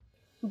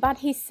But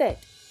he said,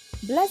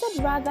 "Blessed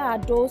rather are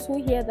those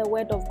who hear the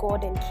word of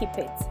God and keep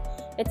it."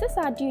 It is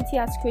our duty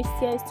as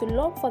Christians to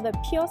long for the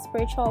pure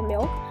spiritual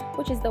milk,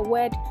 which is the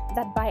word,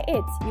 that by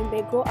it you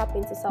may grow up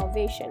into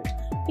salvation.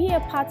 Be a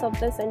part of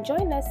this and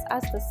join us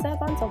as the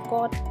servant of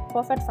God,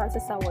 Prophet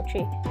Francis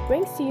Awotre,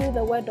 brings to you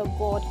the word of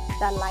God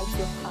that lights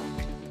your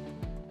path.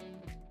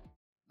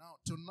 Now,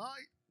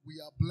 tonight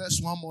we are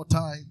blessed one more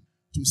time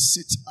to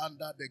sit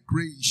under the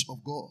grace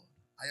of God.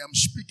 I am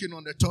speaking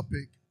on the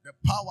topic, the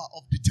power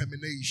of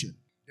determination.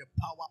 The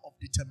power of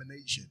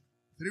determination.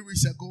 3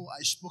 weeks ago,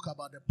 I spoke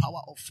about the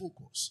power of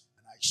focus,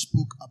 and I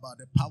spoke about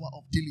the power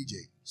of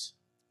diligence.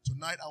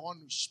 Tonight, I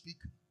want to speak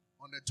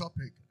on the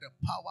topic, the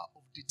power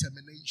of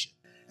determination.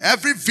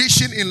 Every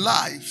vision in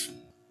life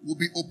will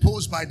be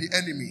opposed by the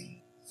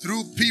enemy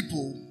through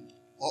people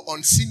or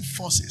unseen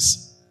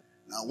forces.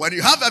 Now, when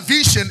you have a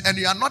vision and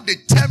you are not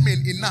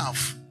determined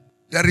enough,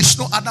 there is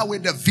no other way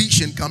the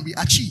vision can be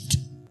achieved.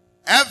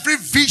 Every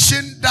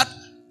vision that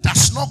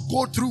does not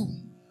go through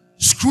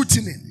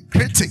scrutiny,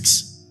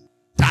 critics,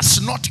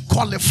 does not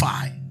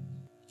qualify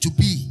to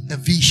be a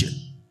vision.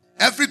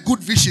 Every good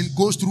vision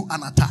goes through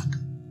an attack.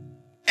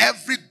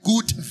 Every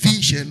good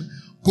vision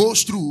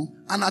goes through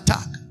an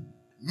attack.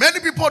 Many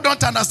people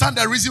don't understand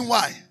the reason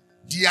why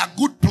their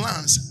good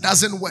plans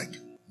doesn't work.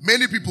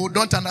 Many people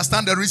don't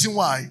understand the reason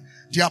why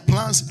their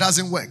plans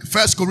doesn't work.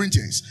 1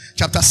 Corinthians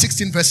chapter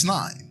 16 verse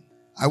 9.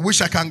 I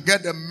wish I can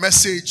get the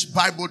Message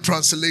Bible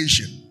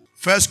translation.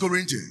 1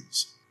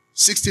 Corinthians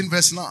 16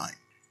 verse 9.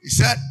 He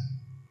said,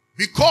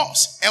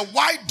 "Because a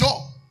wide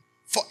door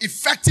for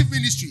effective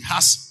ministry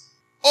has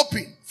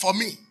opened for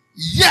me,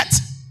 yet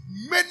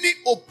many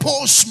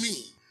oppose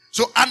me."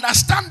 So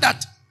understand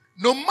that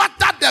no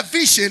matter the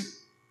vision,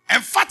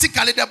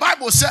 emphatically the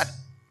Bible said,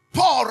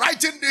 Paul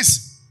writing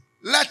this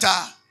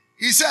letter,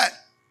 he said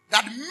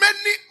that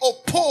many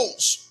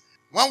oppose.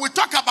 When we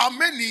talk about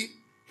many,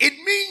 it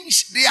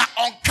means they are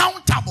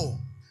uncountable.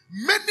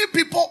 Many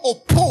people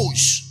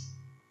oppose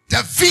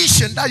the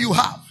vision that you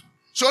have.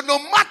 So no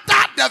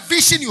matter the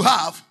vision you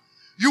have,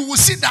 you will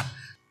see that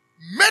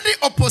many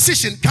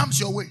opposition comes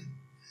your way.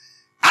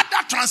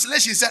 Other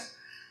translation said,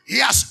 he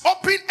has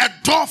opened a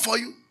door for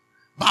you,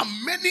 but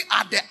many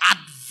are the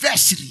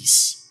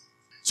adversaries.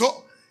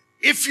 So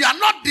if you are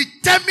not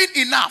determined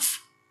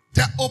enough,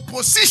 the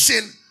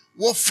opposition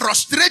will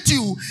frustrate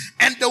you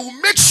and they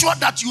will make sure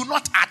that you will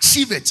not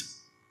achieve it.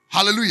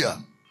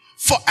 Hallelujah.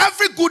 For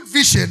every good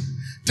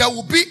vision, there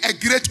will be a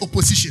great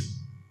opposition.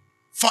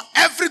 For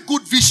every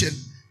good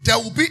vision, there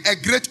will be a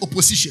great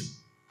opposition.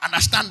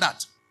 Understand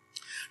that.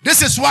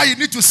 This is why you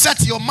need to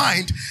set your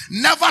mind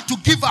never to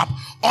give up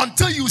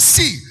until you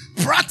see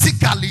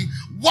practically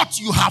what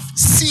you have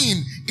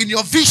seen in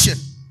your vision.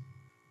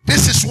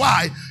 This is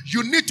why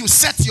you need to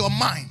set your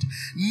mind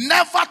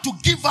never to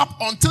give up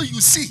until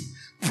you see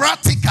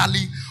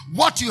practically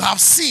what you have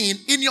seen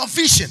in your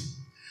vision.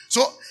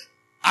 So,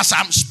 as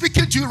I'm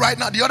speaking to you right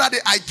now, the other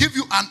day I gave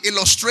you an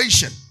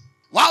illustration.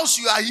 Whilst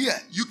you are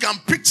here, you can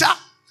picture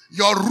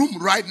your room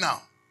right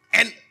now.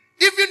 And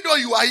even though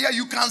you are here,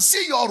 you can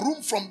see your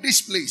room from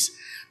this place.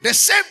 The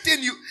same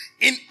thing,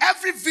 in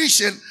every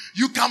vision,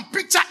 you can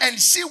picture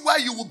and see where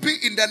you will be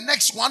in the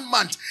next 1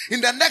 month, in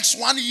the next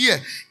 1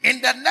 year,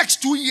 in the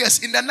next 2 years,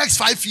 in the next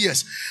 5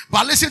 years.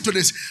 But listen to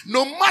this.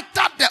 No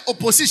matter the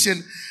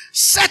opposition,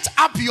 set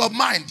up your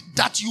mind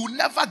that you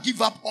never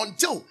give up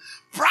until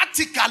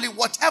practically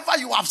whatever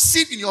you have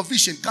seen in your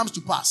vision comes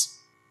to pass.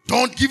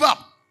 Don't give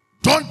up.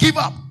 Don't give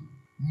up.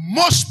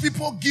 Most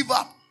people give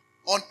up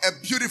on a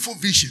beautiful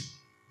vision.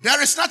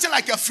 There is nothing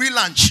like a free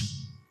lunch.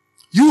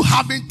 You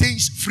having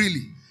things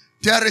freely.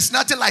 There is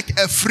nothing like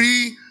a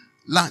free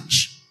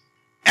lunch.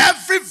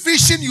 Every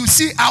vision you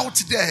see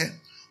out there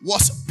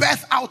was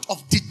birthed out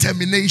of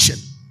determination.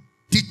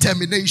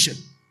 Determination.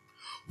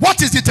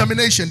 What is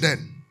determination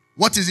then?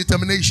 What is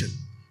determination?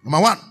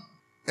 Number 1,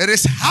 it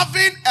is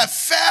having a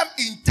firm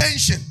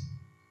intention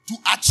to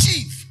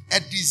achieve a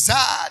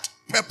desired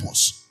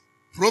purpose.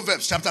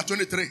 Proverbs chapter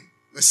 23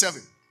 verse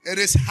 7. It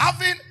is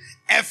having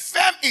a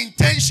firm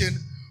intention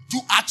to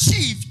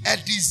achieve a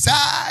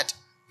desired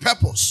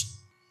purpose.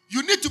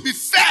 You need to be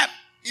firm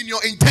in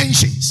your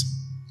intentions.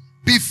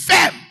 Be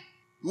firm.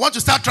 You want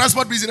to start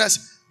transport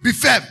business? Be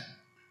firm.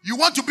 You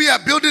want to be a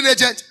building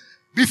agent?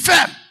 Be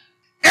firm.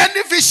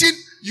 Any vision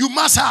you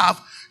must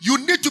have, you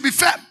need to be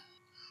firm.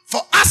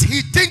 For as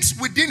he thinks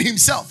within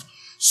himself,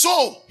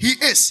 so he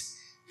is.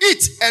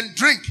 Eat and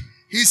drink,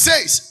 he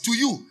says to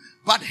you,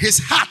 but his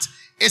heart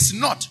is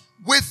not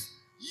with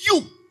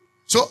you.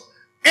 So,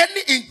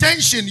 any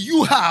intention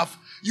you have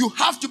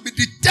to be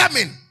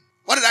determined.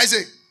 What did I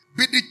say?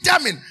 Be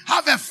determined.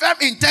 Have a firm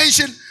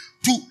intention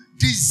to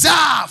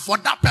desire for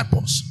that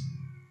purpose.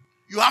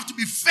 You have to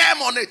be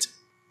firm on it.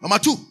 Number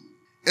 2,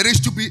 it is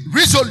to be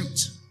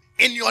resolute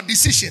in your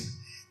decision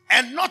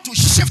and not to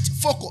shift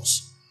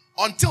focus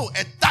until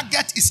a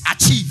target is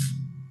achieved.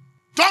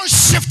 Don't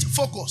shift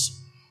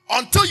focus.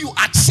 Until you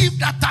achieve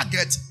that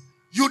target,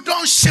 you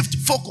don't shift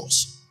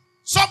focus.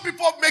 Some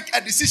people make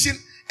a decision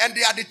and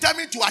they are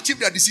determined to achieve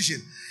their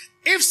decision.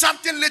 If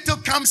something little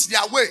comes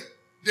their way,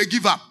 they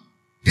give up.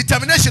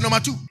 Determination number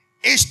 2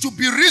 is to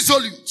be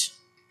resolute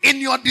in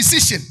your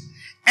decision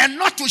and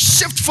not to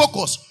shift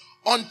focus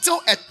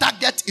until a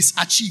target is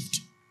achieved.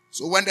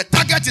 So when the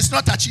target is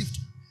not achieved,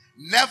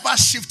 never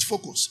shift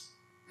focus.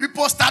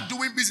 People start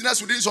doing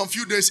business within some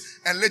few days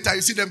and later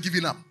you see them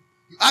giving up.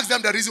 You ask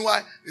them the reason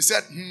why, they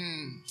said,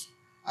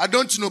 I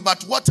don't know,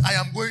 but what I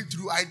am going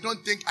through, I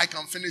don't think I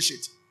can finish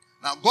it.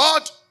 Now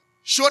God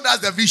showed us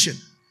the vision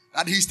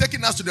that He's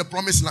taking us to the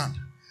promised land.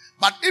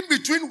 But in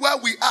between where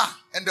we are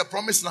and the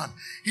promised land,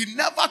 He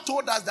never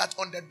told us that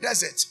on the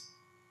desert,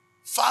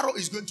 Pharaoh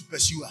is going to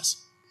pursue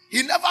us.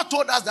 He never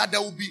told us that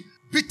there will be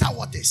bitter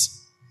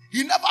waters.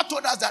 He never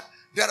told us that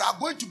there are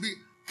going to be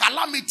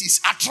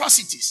calamities,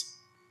 atrocities.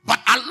 But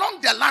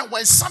along the line,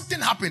 when something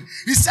happened,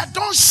 He said,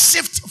 don't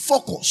shift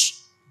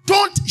focus.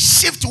 Don't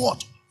shift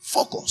what?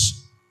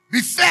 Focus.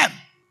 Be firm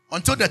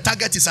until the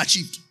target is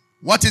achieved.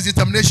 What is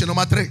determination?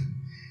 Number 3.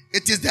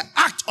 It is the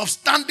act of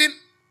standing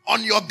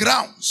on your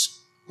grounds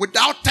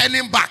without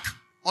turning back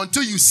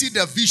until you see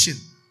the vision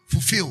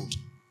fulfilled.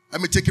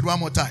 Let me take it one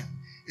more time.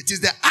 It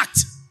is the act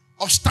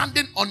of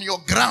standing on your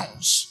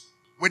grounds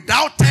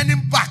without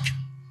turning back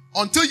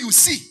until you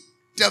see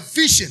the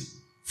vision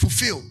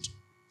fulfilled.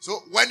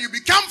 So when you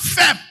become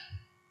firm,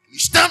 you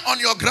stand on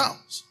your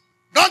grounds.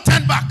 Don't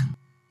turn back.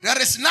 There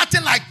is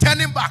nothing like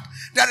turning back.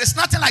 There is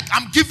nothing like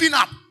I'm giving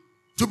up.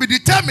 To be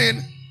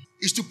determined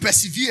is to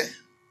persevere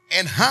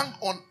and hang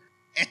on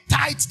a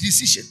tight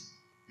decision.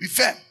 Be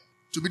firm.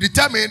 To be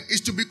determined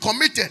is to be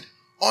committed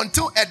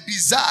until a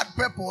desired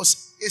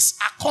purpose is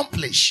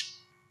accomplished.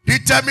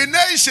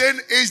 Determination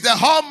is the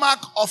hallmark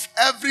of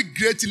every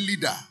great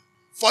leader.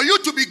 For you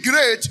to be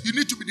great, you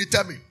need to be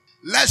determined,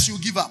 lest you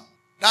give up.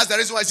 That's the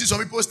reason why I see some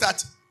people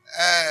start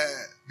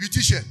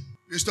beautician.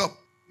 They stop.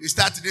 They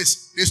start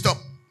this. They stop.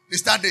 They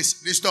start this.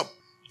 They stop.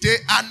 They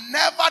are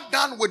never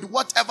done with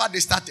whatever they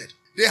started.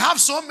 They have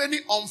so many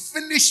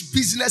unfinished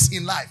business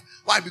in life.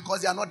 Why?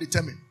 Because they are not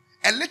determined.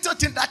 A little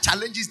thing that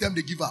challenges them,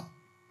 they give up.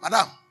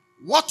 Madam,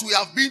 what we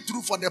have been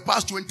through for the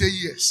past 20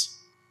 years,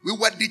 we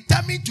were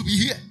determined to be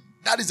here.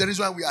 That is the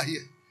reason why we are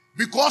here.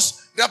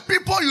 Because the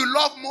people you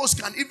love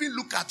most can even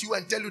look at you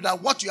and tell you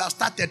that what you have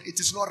started, it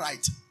is not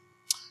right.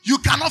 You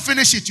cannot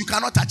finish it. You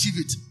cannot achieve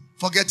it.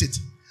 Forget it.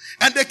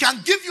 And they can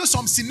give you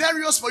some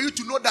scenarios for you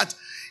to know that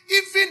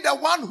even the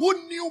one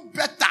who knew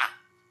better,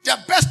 the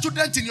best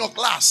student in your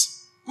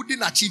class,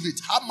 couldn't achieve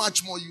it. How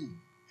much more you?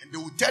 And they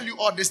will tell you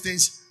all these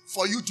things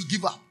for you to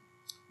give up.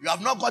 You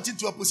have not got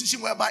into a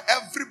position whereby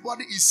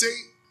everybody is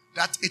saying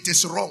that it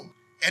is wrong.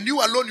 And you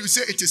alone, you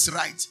say it is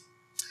right.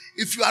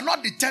 If you are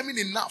not determined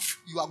enough,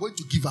 you are going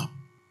to give up.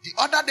 The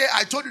other day,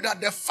 I told you that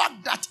the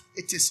fact that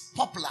it is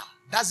popular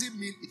doesn't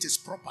mean it is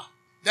proper.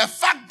 The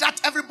fact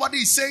that everybody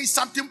is saying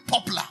something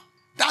popular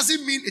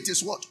doesn't mean it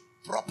is what?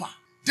 Proper.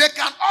 They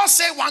can all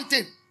say one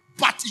thing,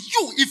 but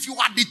you, if you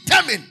are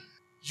determined,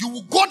 you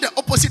will go the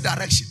opposite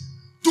direction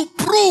to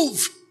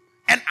prove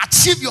and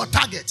achieve your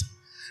target.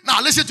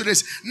 Now listen to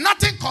this.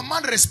 Nothing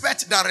commands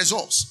respect than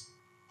results.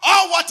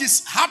 All what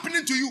is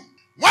happening to you,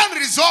 when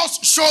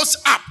results shows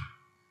up,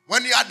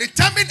 when you are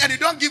determined and you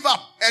don't give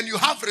up and you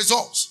have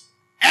results,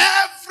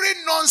 every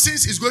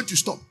nonsense is going to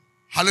stop.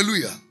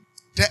 Hallelujah.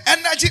 The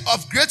energy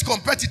of great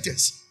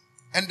competitors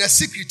and the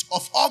secret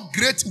of all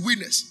great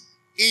winners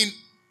in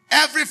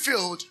every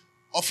field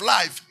of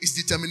life is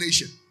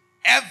determination.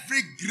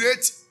 Every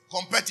great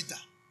competitor.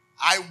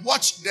 I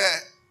watched the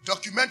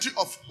documentary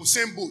of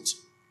Usain Bolt.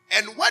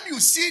 And when you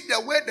see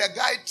the way the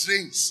guy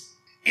trains,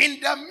 in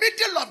the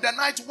middle of the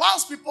night,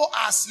 whilst people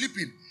are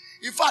sleeping,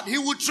 in fact, he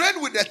will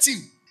train with the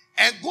team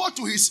and go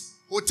to his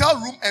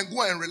hotel room and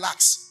go and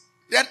relax.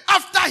 Then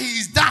after he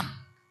is done,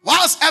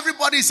 whilst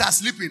everybody is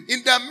sleeping,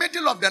 in the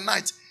middle of the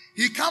night,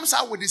 he comes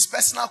out with his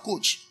personal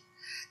coach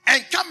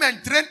and come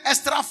and train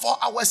extra 4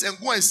 hours and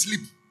go and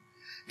sleep.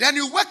 Then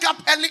you wake up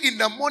early in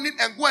the morning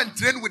and go and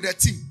train with the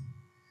team.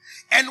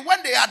 And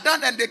when they are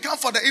done and they come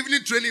for the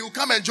evening training, you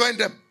come and join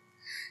them.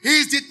 He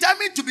is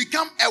determined to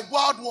become a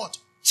world what?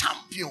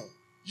 Champion.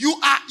 You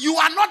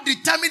are not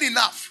determined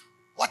enough.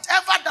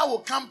 Whatever that will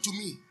come to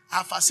me, I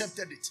have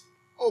accepted it.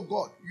 Oh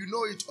God, you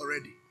know it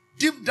already.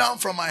 Deep down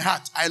from my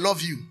heart, I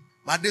love you.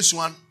 But this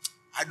one,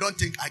 I don't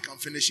think I can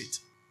finish it.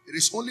 It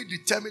is only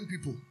determined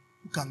people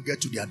who can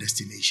get to their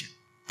destination.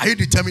 Are you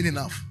determined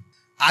enough?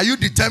 Are you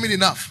determined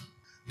enough?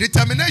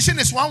 Determination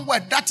is one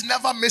word that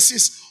never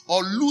misses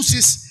or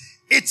loses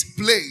its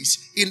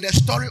place in the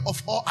story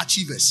of all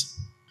achievers.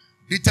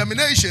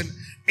 Determination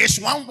is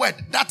one word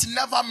that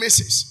never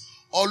misses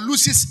or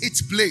loses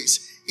its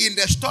place in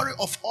the story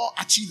of all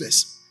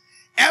achievers.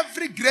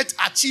 Every great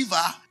achiever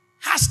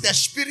has the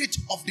spirit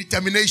of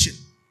determination.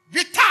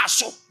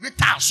 Vitaso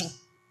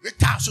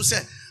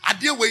say,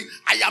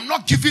 I am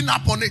not giving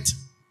up on it.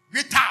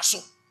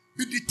 Vitaso,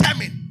 be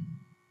determined.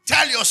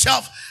 Tell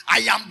yourself, I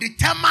am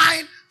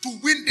determined to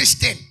win this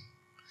thing.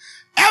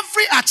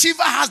 Every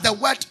achiever has the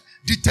word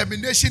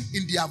determination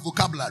in their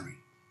vocabulary.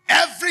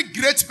 Every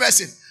great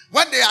person,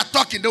 when they are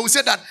talking, they will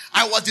say that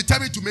I was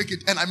determined to make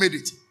it and I made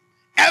it.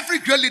 Every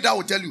great leader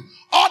will tell you.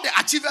 All the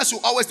achievers will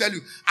always tell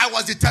you, I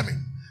was determined.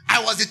 I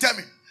I was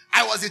determined.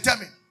 I was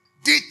determined.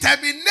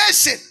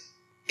 Determination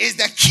is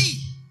the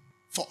key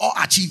for all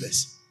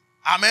achievers.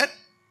 Amen.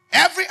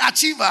 Every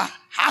achiever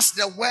has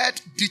the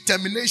word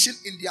determination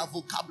in their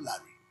vocabulary.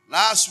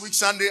 Last week,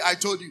 Sunday, I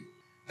told you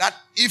that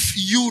if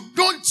you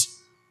don't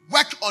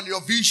work on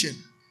your vision,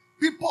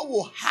 people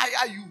will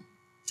hire you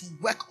to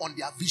work on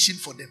their vision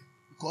for them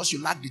because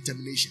you lack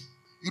determination.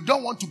 You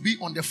don't want to be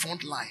on the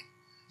front line.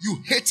 You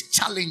hate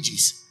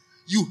challenges.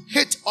 You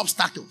hate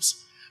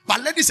obstacles.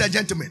 But ladies and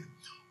gentlemen,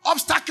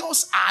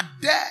 obstacles are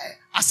there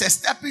as a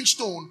stepping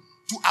stone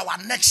to our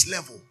next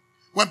level.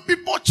 When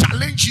people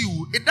challenge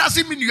you, it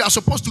doesn't mean you are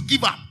supposed to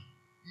give up.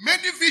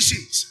 Many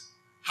visions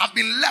have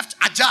been left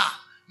ajar,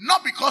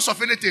 not because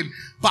of anything,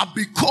 but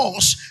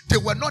because they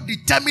were not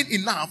determined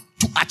enough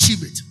to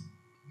achieve it.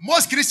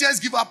 Most Christians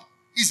give up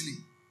easily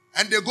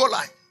and they go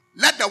like,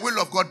 let the will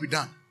of God be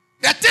done.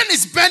 The thing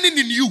is burning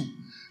in you.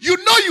 You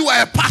know you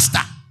are a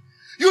pastor.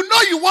 You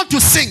know you want to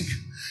sing.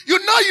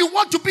 You know you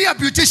want to be a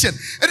beautician.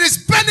 It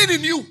is burning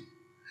in you.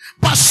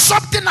 But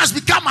something has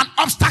become an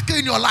obstacle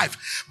in your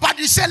life. But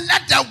you say,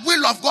 let the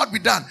will of God be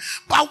done.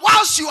 But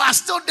whilst you are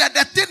still there,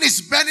 the thing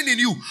is burning in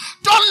you.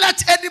 Don't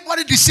let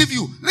anybody deceive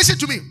you. Listen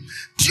to me.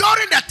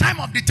 During the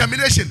time of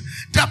determination,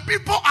 the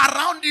people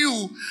around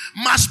you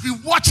must be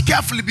watched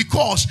carefully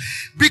because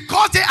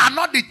they are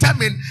not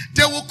determined,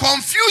 they will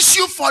confuse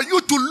you for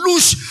you to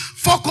lose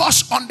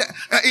focus on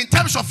in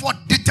terms of what?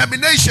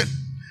 Determination.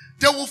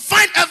 They will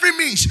find every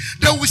means.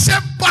 They will say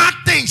bad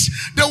things.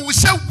 They will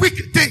say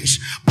weak things.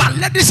 But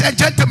ladies and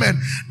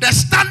gentlemen, the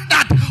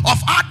standard of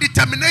our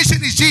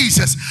determination is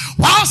Jesus.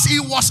 Whilst he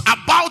was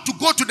about to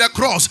go to the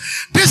cross,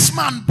 this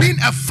man being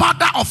a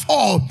father of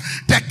all,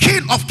 the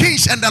King of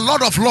kings and the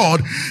Lord of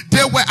lords,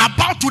 they were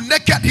about to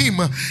naked him.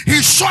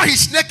 He saw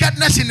his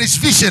nakedness in his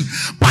vision.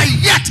 But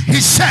yet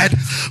he said,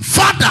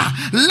 Father,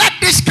 let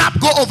this cup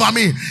go over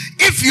me.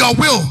 If your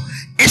will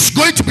is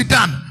going to be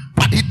done.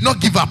 But he did not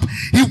give up.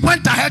 He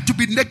went ahead to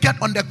be naked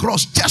on the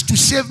cross just to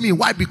save me.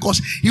 Why? Because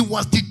he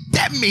was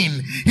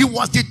determined. He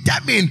was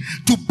determined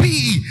to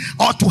be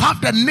or to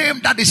have the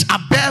name that is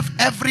above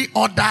every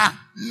other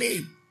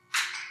name.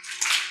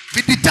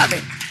 Be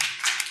determined.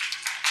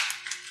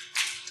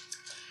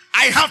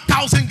 I have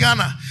 1,000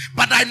 Ghana,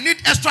 but I need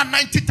extra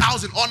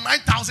 90,000 or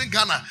 9,000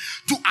 Ghana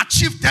to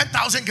achieve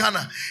 10,000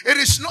 Ghana. It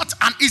is not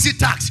an easy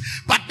task,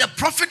 but the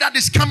profit that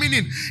is coming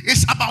in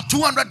is about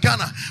 200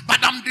 Ghana. But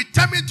I'm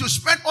determined to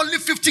spend only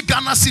 50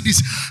 Ghana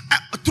cedis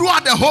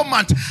throughout the whole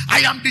month. I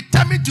am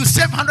determined to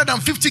save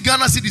 150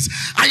 Ghana cedis.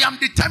 I am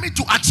determined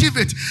to achieve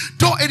it.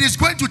 Though it is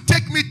going to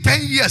take me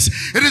 10 years,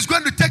 it is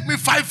going to take me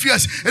 5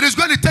 years, it is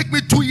going to take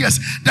me 2 years.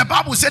 The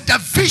Bible said the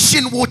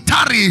vision will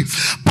tarry,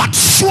 but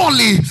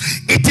surely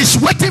it is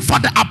waiting for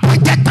the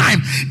appointed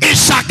time. It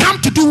shall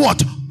come to do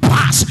what?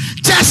 Pass.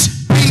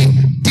 Just be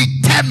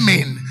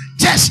determined.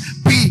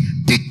 Just be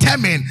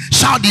determined.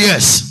 Shout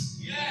yes.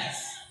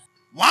 Yes.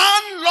 One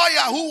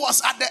lawyer who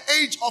was at the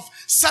age of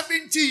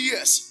 70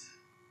 years,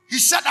 he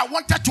said, I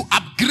wanted to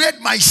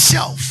upgrade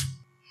myself.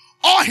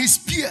 All his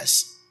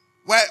peers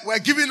were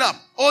giving up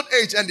old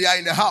age and they are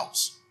in the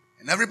house.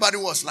 And everybody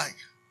was like,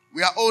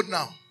 we are old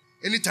now.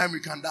 Anytime we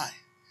can die.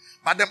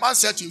 But the man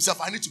said to himself,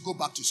 I need to go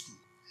back to school.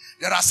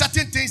 There are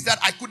certain things that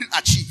I couldn't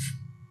achieve.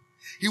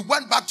 He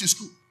went back to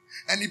school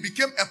and he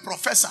became a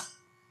professor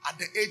at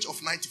the age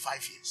of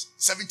 95 years,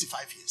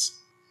 75 years.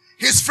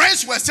 His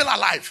friends were still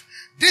alive.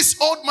 This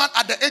old man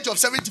at the age of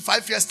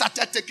 75 years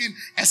started taking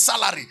a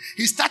salary.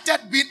 He started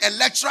being a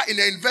lecturer in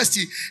a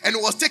university and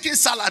was taking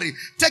salary,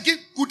 taking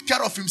good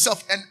care of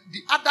himself. And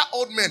the other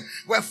old men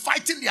were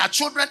fighting their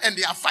children and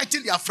they are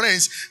fighting their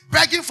friends,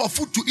 begging for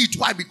food to eat.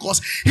 Why?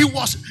 Because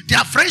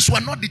their friends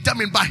were not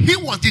determined, but he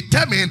was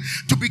determined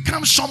to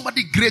become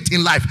somebody great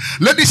in life.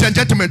 Ladies and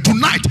gentlemen,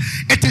 tonight,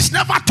 it is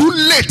never too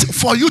late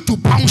for you to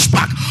bounce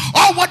back.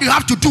 All what you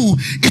have to do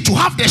is to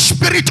have the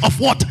spirit of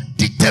what?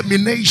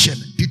 Determination.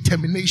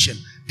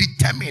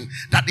 Determine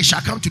that it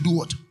shall come to do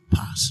what?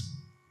 Pass.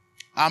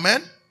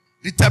 Amen.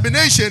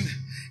 Determination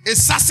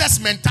is success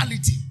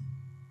mentality.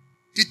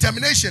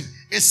 Determination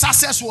is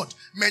success what?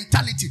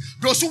 Mentality.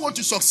 Those who want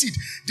to succeed,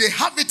 they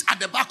have it at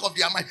the back of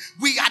their mind.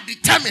 We are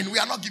determined. We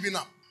are not giving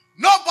up.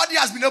 Nobody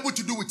has been able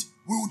to do it.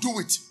 We will do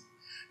it.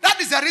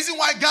 That is the reason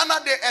why Ghana,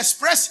 they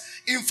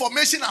express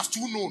information as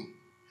too known.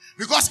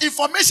 Because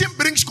information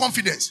brings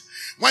confidence.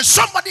 When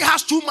somebody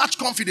has too much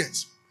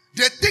confidence,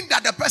 they think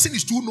that the person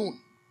is too known.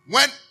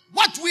 When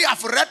what we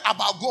have read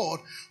about God,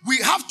 we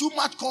have too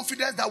much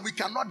confidence that we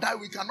cannot die,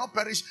 we cannot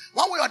perish.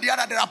 One way or the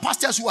other, there are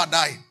pastors who are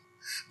dying.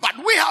 But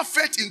we have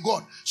faith in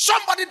God.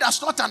 Somebody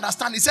does not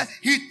understand. He said,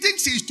 he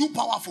thinks he is too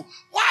powerful.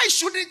 Why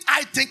shouldn't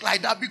I think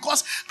like that?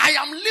 Because I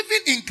am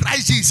living in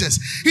Christ Jesus.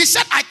 He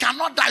said, I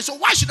cannot die. So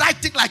why should I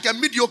think like a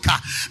mediocre?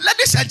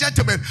 Ladies and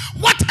gentlemen,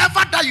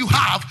 whatever that you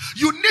have,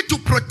 you need to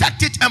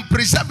protect it and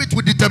preserve it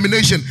with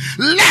determination.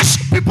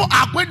 Lest people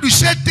are going to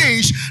say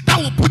things that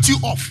will put you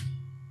off.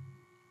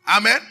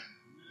 Amen.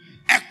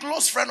 A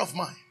close friend of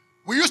mine,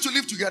 we used to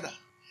live together.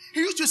 He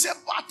used to say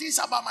bad things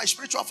about my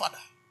spiritual father.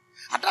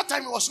 At that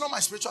time, he was not my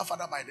spiritual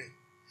father by then.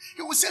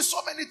 He would say so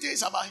many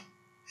things about him.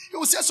 He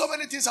will say so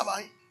many things about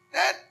him.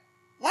 Then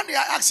one day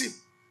I asked him,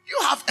 you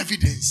have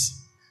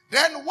evidence?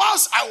 Then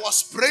whilst I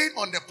was praying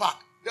on the park,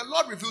 the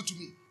Lord revealed to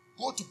me,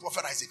 go to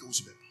Prophet Isaac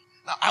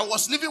Owusu-Bempah. Now I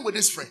was living with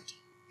this friend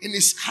in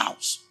his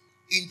house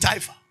in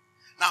Taifa.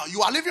 Now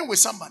you are living with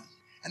somebody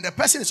and the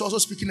person is also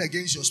speaking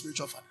against your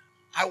spiritual father.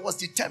 I was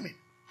determined.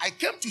 I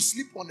came to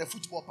sleep on the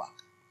football park.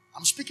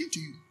 I'm speaking to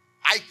you.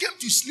 I came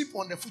to sleep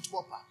on the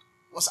football park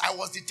because I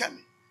was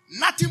determined.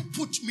 Nothing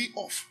put me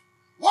off.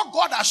 What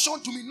God has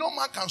shown to me, no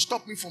man can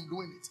stop me from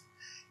doing it.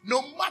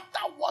 No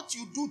matter what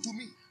you do to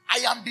me, I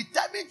am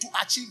determined to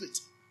achieve it.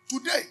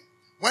 Today,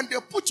 when they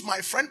put my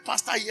friend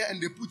pastor here and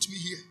they put me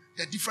here,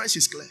 the difference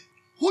is clear.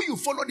 Who you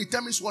follow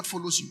determines what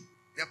follows you.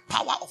 The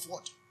power of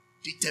what?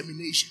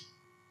 Determination.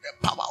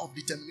 The power of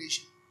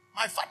determination.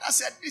 My father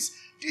said this,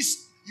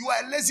 you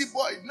are a lazy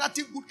boy.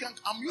 Nothing good can.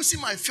 I'm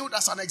using my field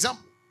as an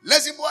example.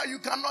 Lazy boy, you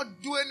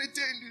cannot do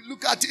anything.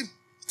 Look at him.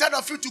 Instead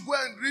of you to go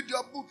and read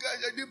your book,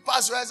 you didn't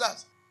pass your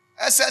results.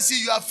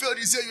 SSC, you have failed.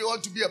 You say you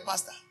want to be a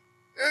pastor.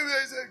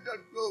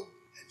 No.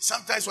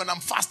 Sometimes when I'm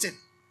fasting,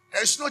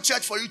 there is no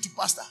church for you to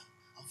pastor.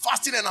 I'm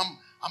fasting and I'm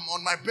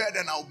on my bed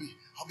and I'll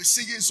be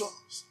singing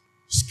songs,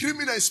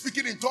 screaming and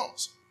speaking in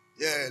tongues.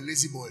 Yeah,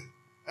 lazy boy.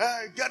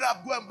 Hey, get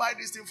up, go and buy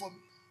this thing for me.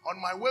 On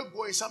my way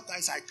going,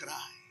 sometimes I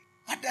cry.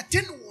 But the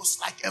thing was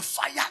like a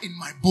fire in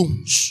my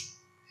bones.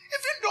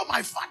 Even though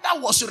my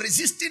father was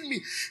resisting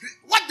me,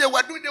 what they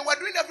were doing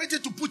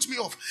everything to put me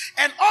off.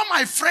 And all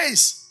my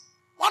friends,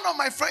 one of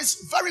my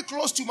friends very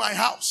close to my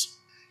house,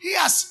 he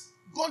has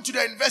gone to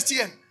the university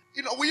and,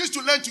 we used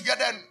to learn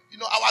together and,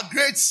 our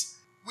grades,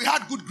 we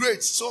had good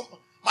grades. So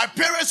my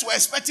parents were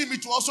expecting me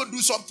to also do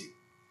something.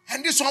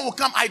 And this one will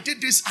come, I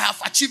did this, I have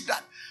achieved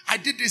that. I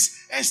did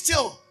this, and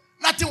still,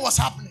 nothing was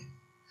happening.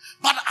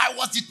 But I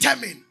was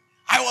determined.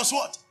 I was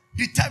what?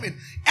 Determined.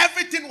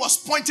 Everything was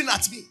pointing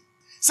at me.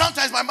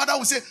 Sometimes my mother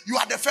would say, you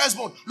are the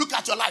firstborn. Look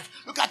at your life.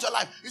 Look at your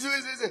life.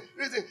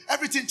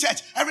 Everything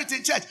church.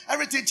 Everything church.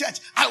 Everything church.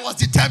 I was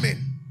determined.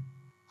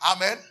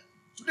 Amen.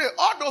 Today,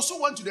 all those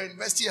who went to the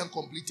university and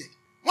completed,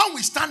 when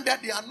we stand there,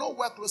 they are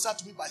nowhere closer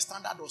to me by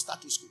standard or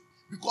status quo.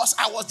 Because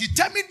I was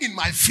determined in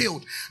my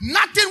field.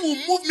 Nothing will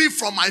move me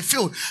from my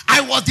field.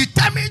 I was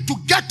determined to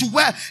get to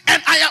where,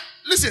 and I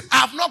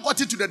have not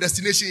gotten to the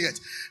destination yet.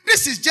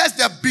 This is just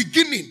the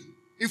beginning.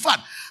 In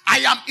fact, I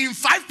am in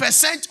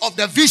 5% of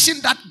the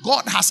vision that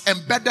God has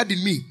embedded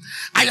in me.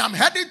 I am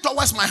heading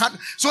towards my hand.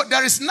 So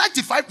there is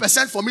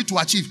 95% for me to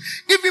achieve.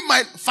 Even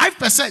my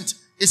 5%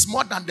 is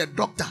more than the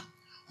doctor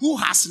who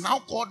has now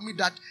called me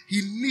that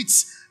he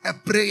needs a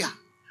prayer.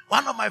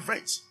 One of my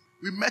friends,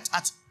 we met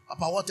at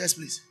Papa Waters'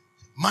 place.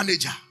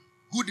 Manager,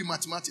 good in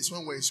mathematics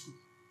when we were in school.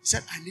 He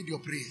said, I need your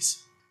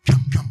prayers.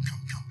 Come.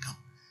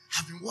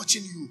 I've been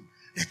watching you.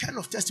 The kind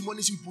of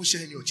testimonies you people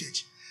share in your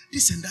church.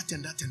 This and that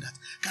and that and that.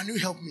 Can you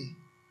help me?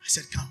 I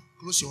said, come,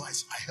 close your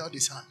eyes. I held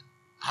his hand.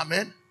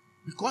 Amen.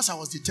 Because I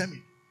was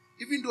determined.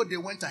 Even though they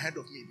went ahead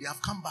of me, they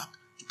have come back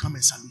to come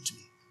and salute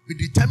me. Be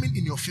determined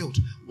in your field.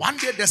 One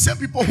day, the same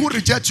people who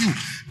reject you,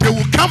 they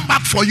will come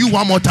back for you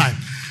one more time.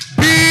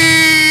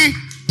 Be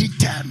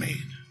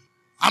determined.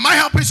 Am I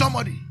helping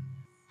somebody?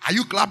 Are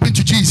you clapping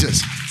to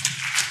Jesus?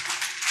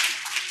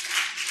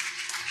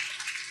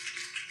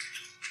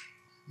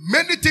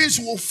 Many things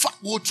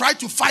will try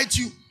to fight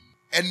you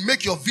and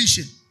make your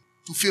vision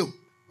to fail.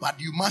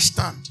 But you must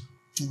stand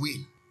to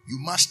win. You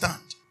must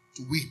stand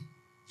to win.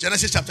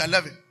 Genesis chapter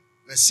 11,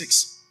 verse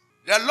 6.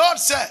 The Lord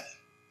said,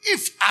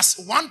 if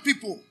as one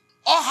people,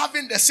 all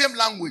having the same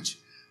language,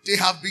 they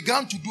have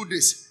begun to do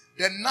this,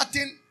 then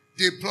nothing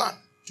they plan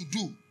to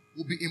do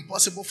will be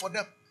impossible for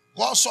them.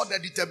 God saw the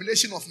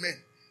determination of men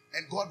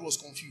and God was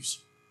confused.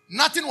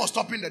 Nothing was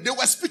stopping them. They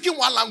were speaking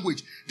one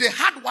language. They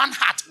had one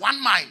heart,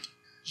 one mind.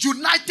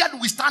 United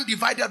we stand,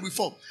 divided we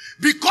fall.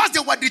 Because they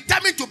were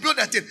determined to build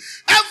a thing.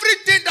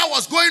 Everything that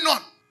was going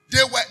on,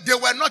 they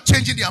were not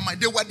changing their mind.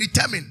 They were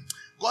determined.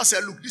 God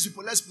said, look, these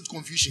people, let's put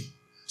confusion.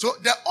 So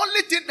the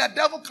only thing the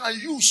devil can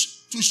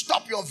use to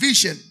stop your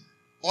vision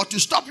or to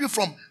stop you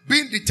from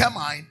being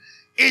determined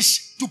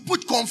is to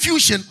put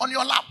confusion on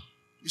your lap.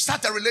 You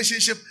start a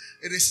relationship,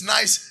 it is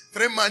nice.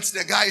 3 months,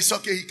 the guy is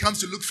okay, he comes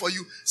to look for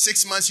you.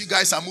 6 months, you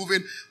guys are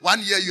moving. 1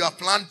 year, you have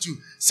planned to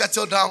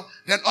settle down.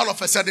 Then all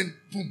of a sudden,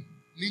 boom,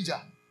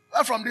 ninja.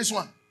 Where from this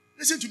one?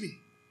 Listen to me.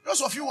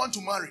 Those of you who want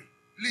to marry,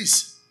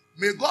 please,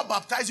 may God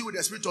baptize you with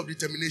the spirit of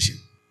determination.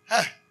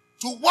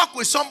 To work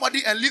with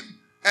somebody and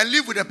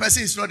live with a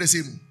person is not the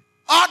same.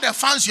 All the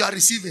fans you are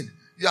receiving,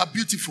 you are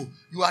beautiful,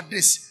 you are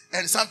this,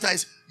 and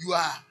sometimes you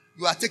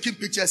are taking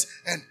pictures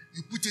and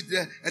you put it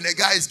there and the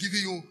guy is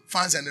giving you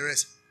fans and the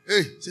rest.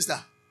 Hey, sister,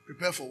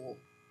 prepare for war.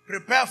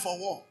 Prepare for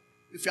war.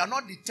 If you are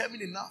not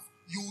determined enough,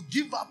 you will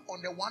give up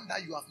on the one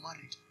that you have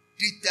married.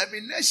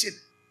 Determination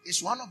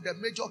is one of the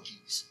major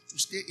keys to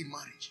stay in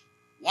marriage.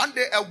 One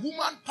day, a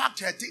woman packed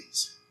her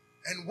things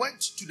and went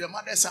to the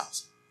mother's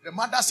house. The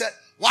mother said,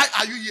 why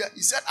are you here?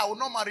 He said, I will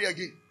not marry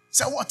again.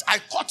 Said, what? I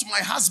caught my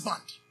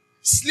husband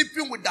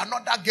sleeping with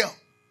another girl.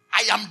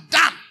 I am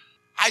done.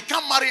 I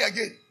can't marry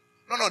again.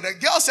 No, the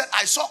girl said,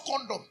 I saw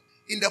condom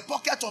in the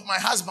pocket of my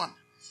husband.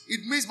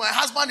 it means my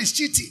husband is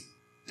cheating.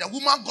 The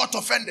woman got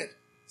offended.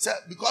 Said,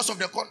 because of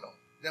the condom.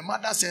 The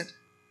mother said,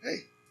 hey,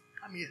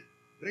 come here.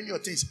 Bring your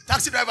things.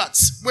 Taxi driver,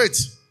 wait.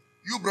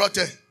 You brought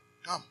her.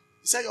 Come.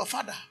 He said, your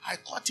father, I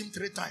caught him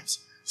 3 times.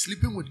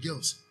 Sleeping with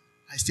girls.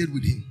 I stayed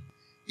with him.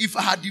 If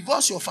I had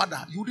divorced your father,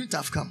 you wouldn't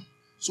have come.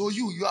 So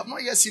you have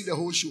not yet seen the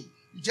whole show.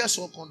 You just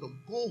saw condom.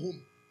 Go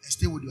home and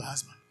stay with your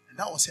husband. And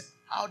that was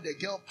how the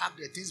girl packed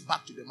their things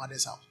back to the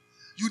mother's house.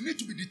 You need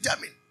to be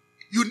determined.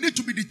 You need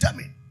to be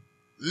determined.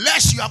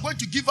 Lest you are going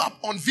to give up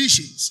on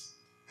visions.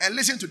 And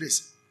listen to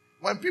this.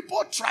 When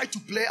people try to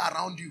play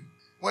around you,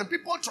 when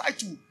people try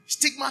to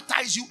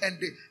stigmatize you and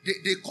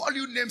they call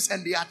you names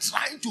and they are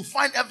trying to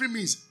find every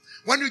means,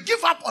 when you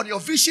give up on your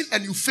vision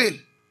and you fail,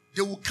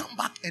 they will come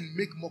back and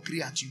make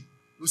mockery at you.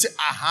 They'll say,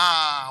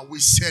 aha, we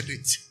said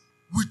it.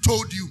 We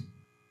told you.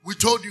 We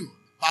told you.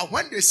 But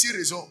when they see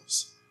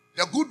results,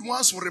 the good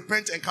ones will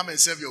repent and come and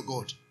serve your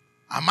God.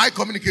 Am I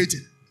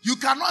communicating? You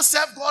cannot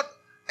serve God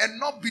and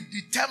not be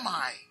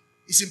determined.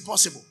 It's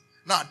impossible.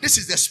 Now, this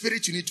is the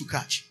spirit you need to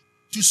catch.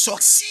 To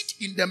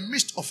succeed in the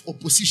midst of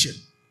opposition,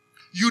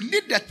 you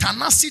need the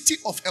tenacity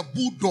of a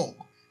bulldog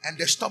and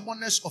the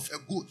stubbornness of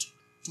a goat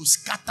to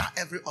scatter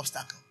every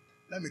obstacle.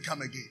 Let me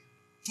come again.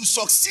 To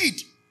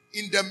succeed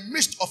in the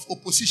midst of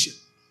opposition,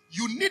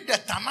 you need the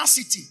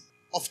tenacity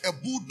of a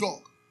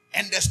bulldog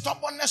and the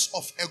stubbornness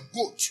of a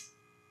goat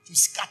to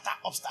scatter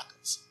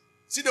obstacles.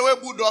 See the way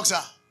bulldogs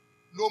are?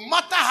 No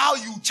matter how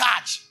you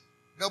charge,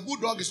 the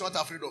bulldog is not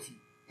afraid of you.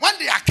 When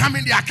they are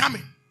coming, they are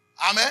coming.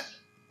 Amen.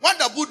 When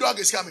the bulldog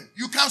is coming,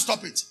 you can't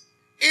stop it.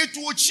 It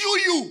will chew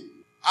you.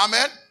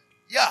 Amen.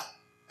 Yeah.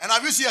 And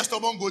have you seen a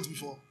stubborn goat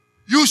before?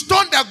 You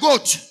stone the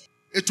goat,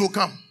 it will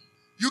come.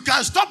 You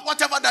can stop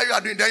whatever that you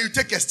are doing, then you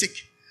take a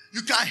stick.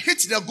 You can hit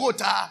the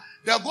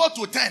goat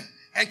will turn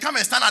and come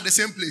and stand at the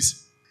same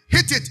place.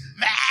 Hit it,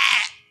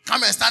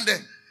 come and stand there.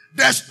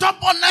 The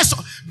stubbornness,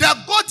 the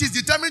goat is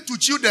determined to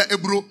chew the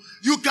ebro.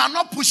 You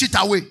cannot push it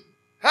away.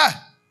 Hey,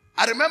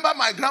 I remember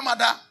my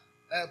grandmother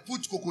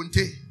put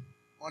kokunte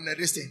on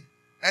this thing.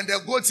 And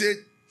the goat said,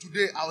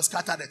 today I will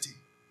scatter the thing.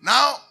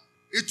 Now,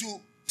 it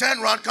will turn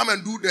around, come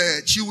and do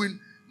the chewing.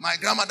 My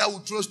grandmother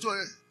would throw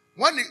stone.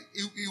 When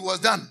he was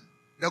done,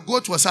 the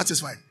goat was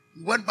satisfied.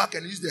 He went back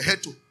and used the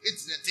head to hit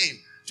the thing,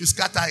 to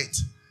scatter it.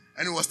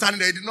 And he was standing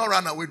there. He did not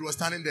run away. He was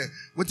standing there,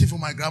 waiting for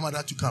my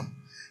grandmother to come.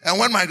 And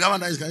when my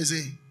grandmother is going to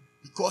say,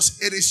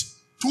 because it is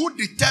too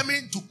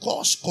determined to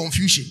cause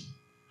confusion.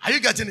 Are you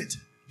getting it?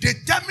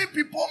 Determined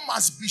people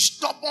must be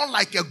stubborn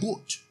like a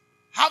goat.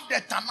 Have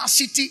the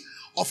tenacity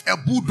of a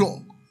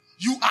bulldog.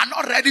 You are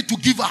not ready to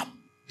give up.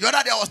 The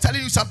other day I was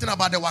telling you something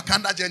about the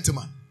Wakanda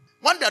gentleman.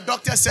 When the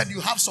doctor said you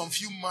have some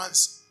few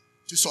months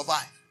to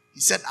survive, he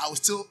said, I will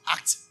still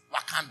act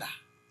Wakanda.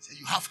 He said,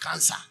 you have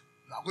cancer.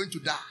 You are going to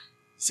die.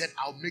 He said,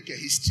 I'll make a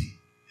history.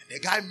 And the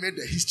guy made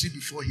the history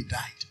before he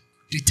died.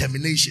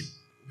 Determination.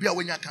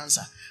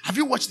 Cancer. Have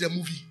you watched the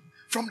movie?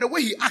 From the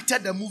way he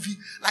acted the movie,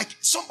 like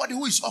somebody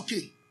who is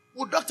okay.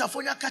 Well, Dr.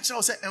 Fonya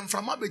Kachra said, and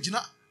from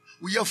Abejina,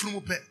 we are from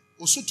Upe.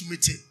 Also to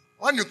meet it.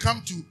 When you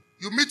come to,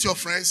 you meet your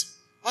friends,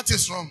 what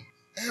is wrong?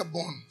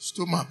 Airborne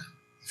stomach.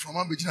 From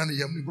Abejina,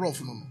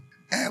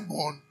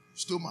 airborne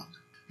stomach.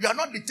 You are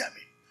not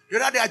determined.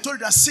 The other day I told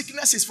you that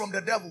sickness is from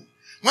the devil.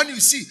 When you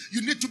see,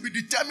 you need to be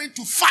determined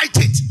to fight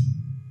it.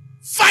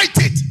 Fight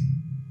it.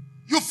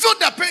 You feel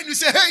the pain, you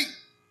say, hey.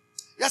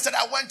 Yesterday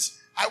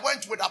I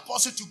went with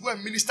Apostle to go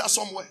and minister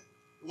somewhere.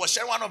 He was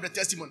sharing one of the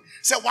testimony.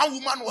 He said one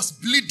woman was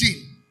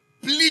bleeding.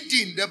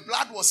 The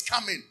blood was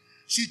coming.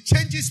 She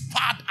changes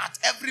pad at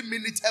every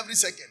minute, every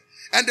second.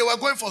 And they were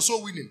going for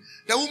soul winning.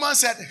 The woman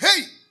said,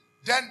 hey,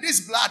 then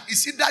this blood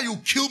is either you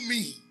kill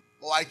me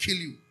or I kill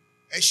you.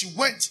 And she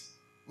went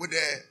with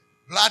the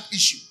blood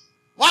issue.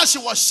 While she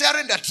was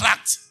sharing the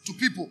tract to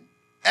people,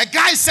 a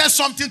guy said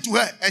something to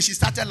her and she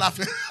started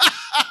laughing.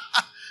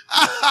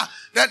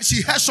 Then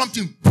she heard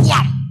something.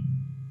 Wham!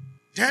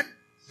 Then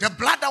the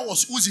blood that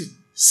was oozing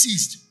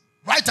ceased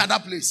right at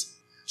that place.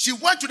 She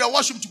went to the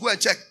washroom to go and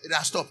check. It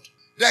had stopped.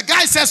 The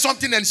guy said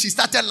something and she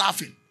started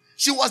laughing.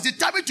 She was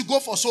determined to go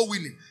for soul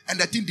winning and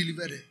the thing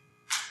delivered her.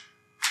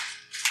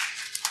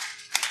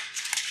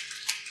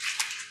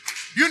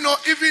 You know,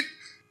 even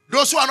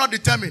those who are not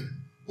determined,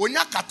 those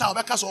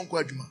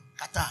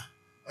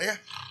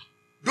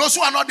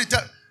who are not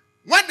determined,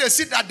 when they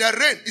see that the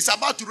rain is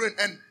about to rain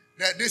and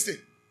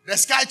the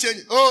sky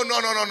changes, oh,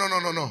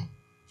 no.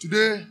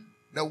 Today,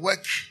 the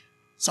work,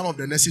 some of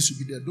the nurses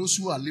will be there. Those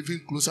who are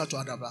living closer to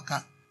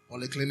Adabraka or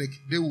the clinic,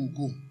 they will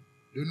go.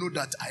 They know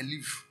that I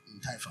live in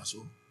Taifa.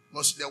 So,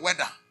 because the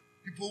weather,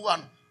 people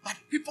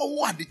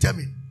who are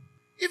determined,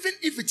 even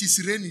if it is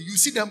raining, you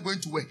see them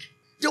going to work.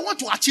 They want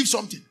to achieve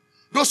something.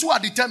 Those who are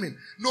determined,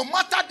 no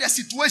matter the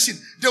situation,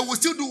 they will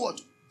still do what?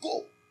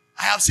 Go.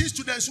 I have seen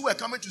students who are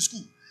coming to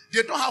school.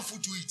 They don't have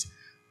food to eat.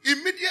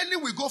 Immediately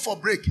we go for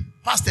break.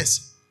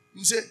 Pastors,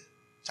 you say,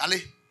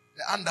 Charlie,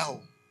 the under,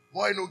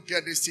 boy, no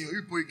get this thing.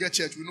 You get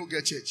church, we no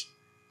get church.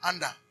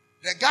 Under.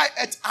 The guy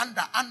ate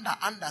under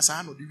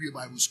Sahano the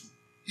Bible school.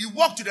 He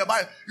walked to the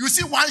Bible. You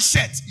see one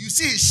shirt. You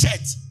see his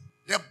shirt.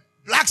 The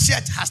Black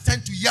shirt has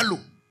turned to yellow.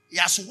 He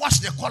has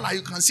washed the color.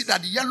 You can see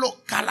that the yellow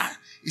color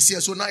is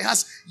here. So now he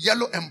has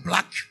yellow and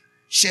black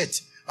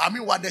shirt. I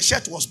mean, what the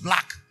shirt was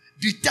black.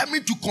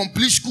 Determined to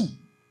complete school.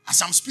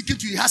 As I'm speaking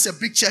to you, he has a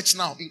big church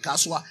now in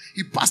Kaswa.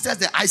 He pastors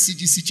the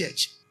ICGC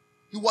church.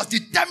 He was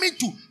determined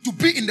to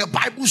be in the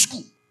Bible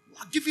school. We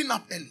are giving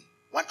up early.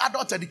 When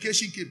adult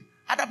education came,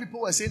 other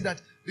people were saying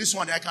that this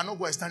one, I cannot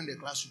go and stand in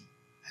the classroom.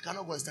 I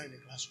cannot go and stand in the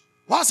classroom.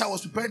 Whilst I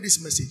was preparing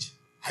this message,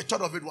 I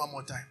thought of it one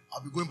more time.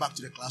 I'll be going back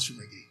to the classroom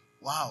again.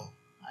 Wow.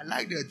 I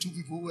like the two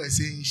people who were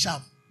saying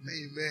sharp.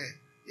 Amen.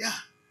 Yeah.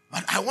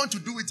 But I want to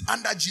do it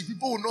under G.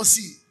 People will not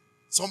see.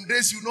 Some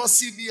days you will not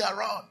see me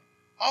around.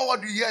 All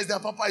what you hear is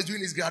that Papa is doing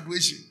his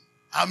graduation.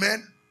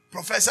 Amen.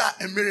 Professor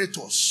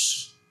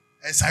Emeritus.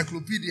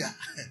 Encyclopedia.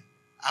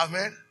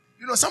 Amen.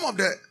 You know, some of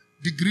the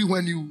degree,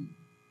 when you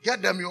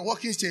get them, your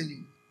workings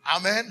changing.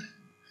 Amen.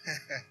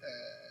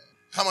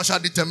 Come on,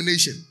 shout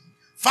determination.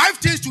 5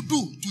 things to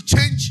do to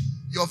change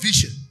your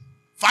vision.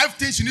 5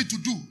 things you need to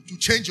do to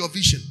change your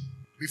vision.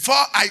 Before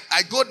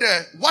I go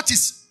there, what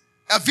is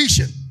a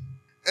vision?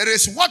 It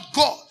is what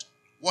God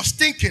was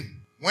thinking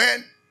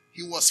when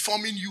he was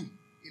forming you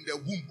in the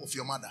womb of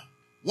your mother.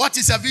 What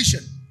is a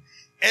vision?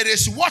 It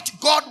is what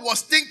God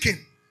was thinking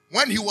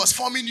when he was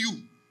forming you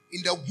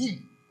in the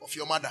womb of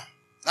your mother.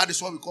 That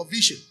is what we call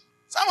vision.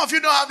 Some of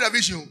you don't have the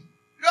vision.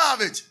 You don't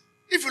have it.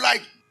 If you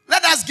like,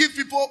 let us give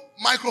people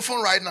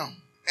microphone right now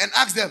and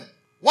ask them,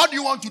 what do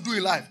you want to do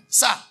in life?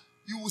 Sir,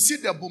 you will see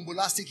the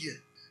bombolastic here.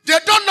 They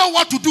don't know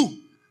what to do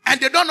and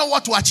they don't know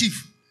what to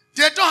achieve.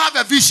 They don't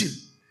have a vision.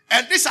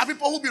 And these are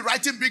people who be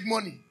writing big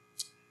money.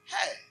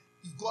 Hey,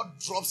 if God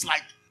drops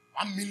like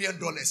 $1 million,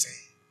 what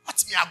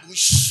me I go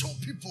show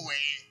people?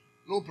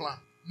 No plan.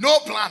 No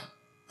plan.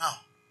 Now,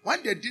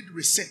 when they did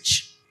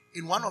research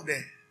in one of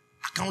the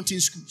accounting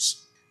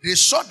schools, they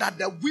saw that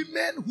the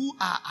women who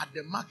are at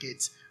the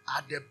market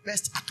are the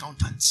best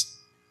accountants.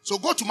 So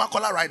go to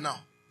Makola right now.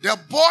 The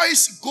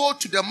boys go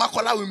to the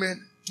Makola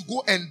women to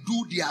go and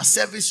do their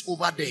service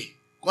over there.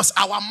 Because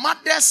our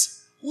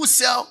mothers who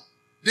sell,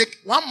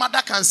 one mother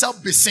can sell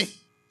basin,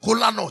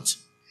 cola nut.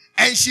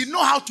 And she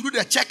know how to do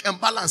the check and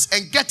balance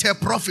and get her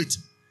profit.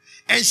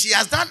 And she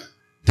has done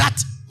that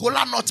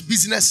cola nut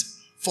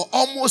business for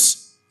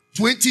almost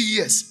 20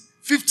 years,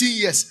 15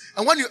 years.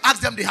 And when you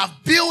ask them, they have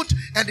built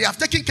and they have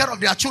taken care of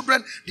their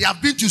children. They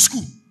have been to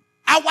school.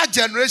 Our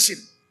generation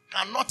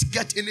cannot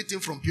get anything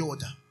from pure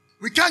water.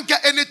 We can't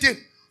get anything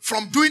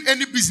from doing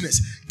any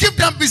business. Give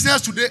them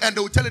business today and they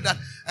will tell you that,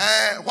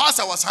 whilst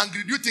I was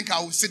hungry, do you think I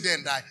will sit there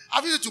and die?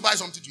 I've used to buy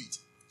something to eat.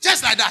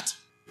 Just like that.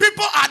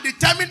 People are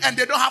determined and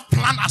they don't have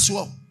plan as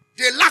well.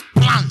 They lack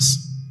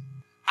plans.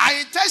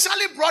 I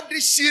intentionally brought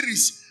this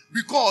series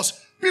because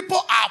people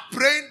are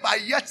praying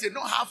but yet they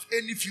don't have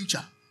any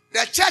future.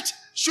 The church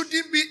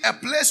shouldn't be a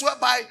place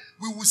whereby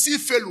we will see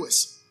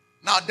failures.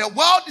 Now the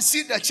world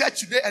see the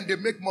church today and they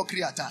make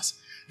mockery at us.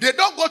 They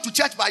don't go to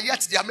church but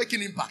yet they are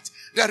making impact.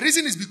 The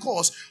reason is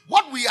because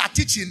what we are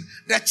teaching,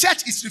 the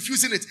church is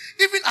refusing it.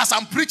 Even as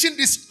I'm preaching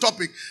this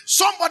topic,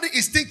 somebody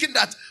is thinking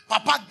that,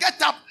 Papa,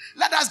 get up,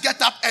 let us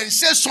get up and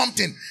say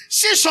something.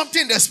 Say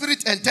something in the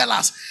spirit and tell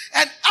us.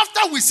 And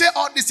after we say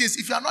all these things,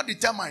 if you are not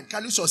determined,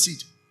 can you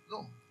succeed?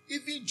 No.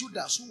 Even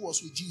Judas, who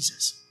was with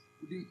Jesus,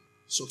 didn't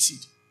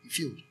succeed. He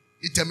failed.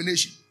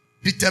 Determination.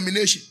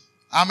 Determination.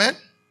 Amen.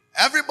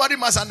 Everybody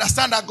must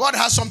understand that God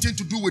has something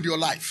to do with your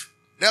life.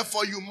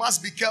 Therefore, you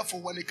must be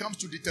careful when it comes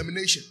to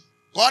determination.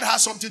 God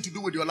has something to do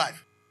with your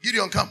life.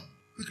 Gideon, come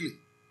quickly.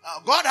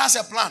 God has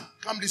a plan.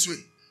 Come this way.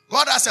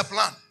 God has a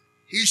plan.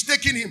 He's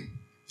taking him. He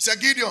said,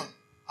 Gideon,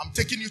 I'm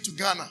taking you to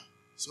Ghana.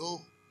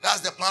 So that's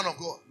the plan of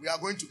God. We are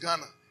going to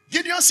Ghana.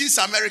 Gideon sees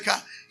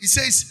America. He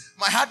says,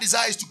 my heart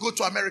desire is to go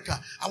to America.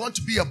 I want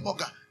to be a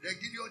blogger. Then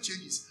Gideon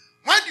changes.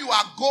 When you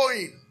are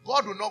going,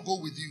 God will not go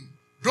with you.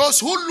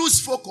 Those who lose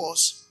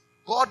focus,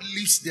 God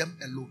leaves them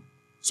alone.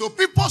 So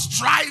people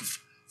strive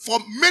for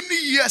many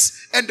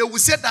years and they will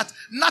say that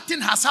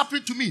nothing has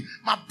happened to me.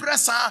 My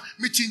breasts are,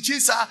 my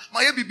chinchins are,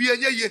 my baby.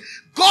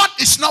 God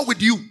is not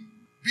with you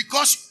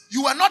because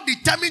you are not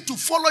determined to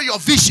follow your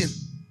vision.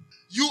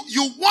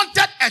 You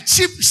wanted a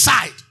cheap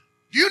side.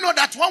 Do you know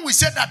that when we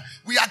said that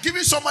we are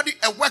giving somebody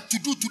a work to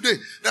do today,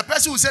 the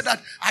person will say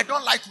that I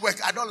don't like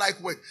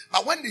work.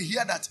 But when they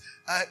hear that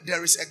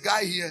there is a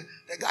guy here,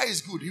 the guy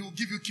is good. He will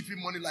give you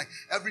keeping money like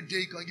every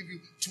day he can give you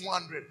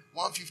 200,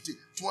 150,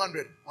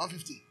 200,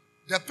 150.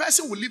 The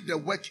person will leave the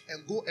work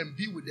and go and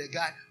be with the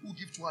guy who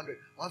gives 200,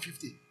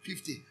 150,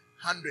 50,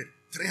 100,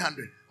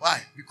 300.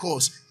 Why?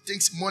 Because he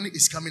thinks money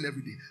is coming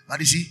every day. But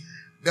you see,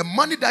 the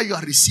money that you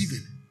are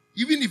receiving,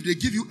 even if they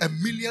give you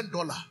 $1 million,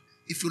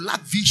 if you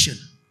lack vision,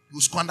 you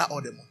will squander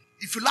all the money.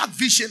 If you lack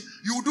vision,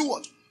 you will do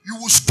what? You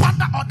will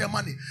squander all the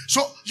money.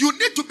 So you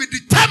need to be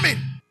determined.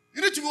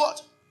 You need to be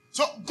what?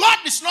 So God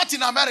is not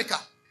in America.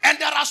 And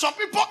there are some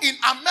people in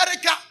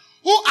America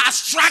who are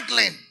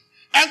struggling.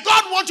 And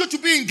God wants you to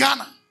be in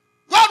Ghana.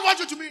 God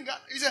wants you to be in Ghana.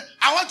 He said,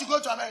 I want to go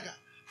to America.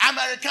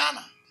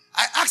 Americana.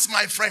 I asked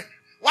my friend,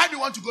 why do you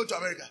want to go to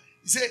America?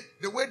 He said,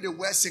 the way they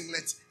wear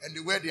singlets and they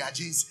wear their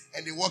jeans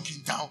and they walk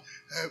in town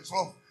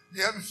from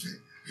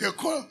You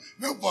call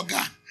me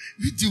Boga.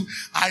 Me too.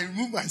 I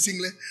remove my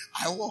singlet.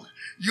 I walk.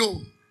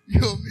 Yo,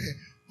 man,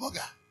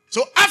 Boga.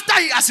 So after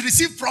he has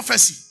received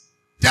prophecy,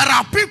 there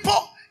are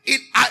people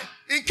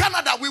in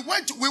Canada. We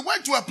went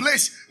to a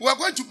place. We were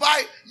going to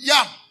buy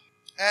yam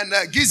and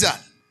gizzard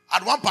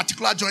at one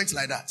particular joint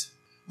like that.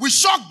 We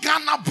saw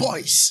Ghana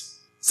boys.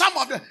 Some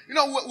of them,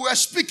 we were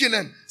speaking,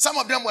 and some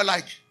of them were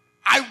like,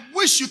 "I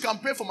wish you can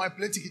pay for my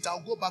plane ticket. I'll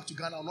go back to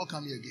Ghana. I'll not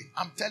come here again."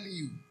 I'm telling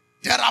you.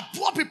 There are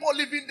poor people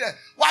living there.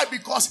 Why?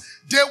 Because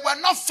they were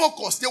not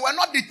focused. They were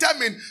not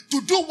determined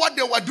to do what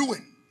they were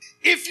doing.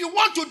 If you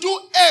want to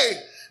do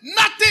A,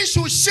 nothing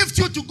should shift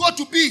you to go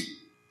to B.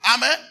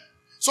 Amen.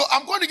 So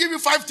I'm going to give you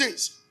 5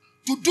 things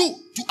to do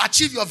to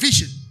achieve your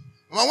vision.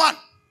 Number 1,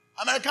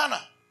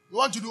 Americana. You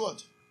want to do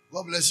what?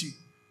 God bless you.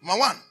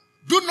 Number 1,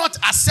 do not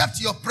accept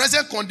your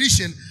present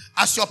condition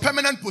as your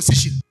permanent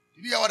position.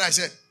 Did you hear what I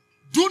said?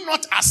 Do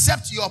not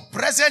accept your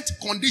present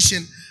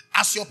condition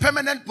as your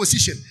permanent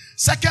position.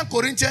 2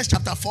 Corinthians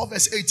chapter 4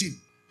 verse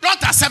 18.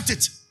 Don't accept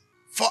it.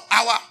 For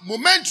our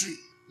momentary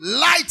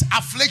light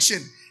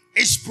affliction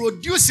is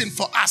producing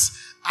for us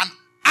an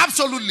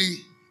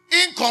absolutely,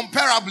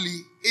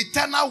 incomparably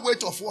eternal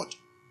weight of what?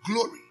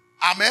 Glory.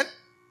 Amen.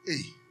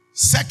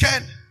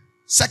 Second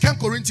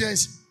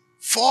Corinthians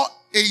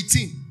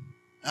 4:18.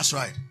 That's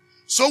right.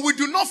 So we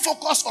do not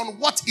focus on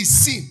what is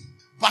seen,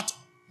 but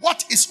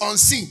what is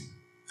unseen.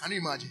 Can you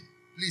imagine?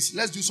 Please,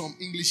 let's do some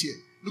English here.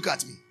 Look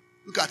at me.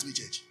 Look at me,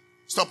 church.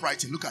 Stop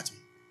writing. Look at me.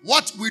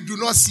 What we do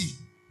not see,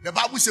 the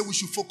Bible says we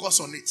should focus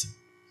on it.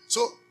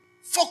 So,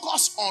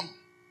 focus on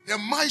the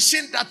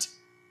mansion that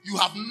you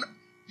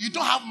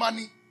don't have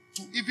money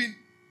to even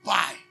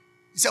buy.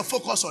 He said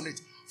focus on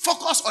it.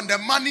 Focus on the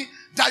money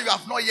that you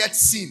have not yet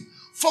seen.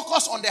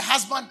 Focus on the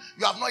husband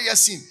you have not yet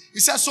seen. He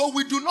says, so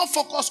we do not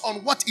focus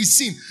on what is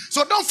seen.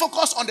 So don't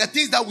focus on the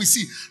things that we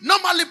see.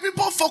 Normally,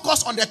 people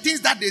focus on the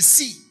things that they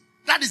see.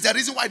 That is the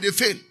reason why they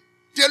fail.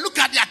 They look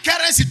at their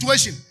current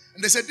situation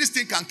and they say, this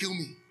thing can kill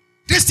me.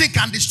 This thing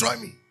can destroy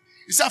me.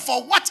 He said,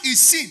 for what is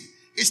seen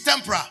is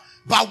temporal,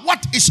 but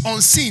what is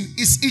unseen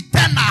is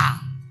eternal.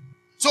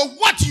 So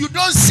what you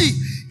don't see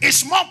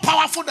is more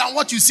powerful than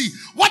what you see.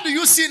 What do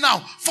you see now?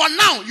 For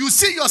now, you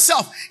see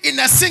yourself in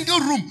a single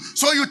room.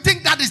 So you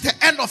think that is the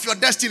end of your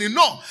destiny.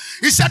 No.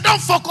 He said,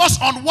 don't focus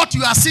on what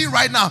you are seeing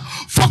right now.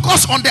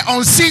 Focus on the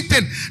unseen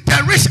thing.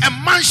 There is a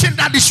mansion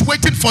that is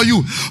waiting for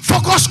you.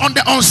 Focus on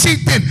the unseen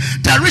thing.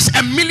 There is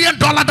 $1 million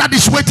that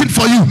is waiting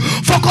for you.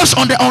 Focus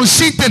on the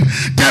unseen thing.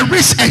 There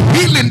is a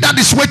healing that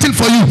is waiting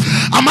for you.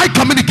 Am I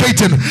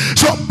communicating?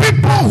 So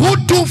people who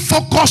do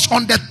focus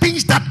on the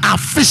things that are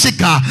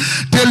physical,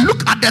 they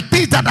look at the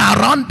things that are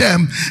around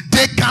them,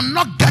 they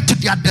cannot get to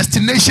their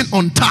destination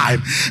on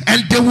time,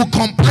 and they will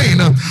complain.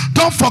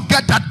 Don't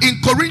forget that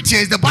in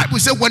Corinthians, the Bible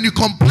says when you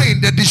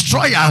complain, the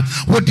destroyer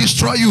will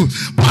destroy you.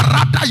 But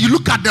rather, you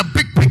look at the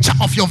big picture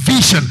of your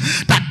vision,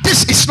 that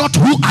this is not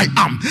who I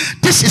am.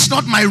 This is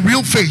not my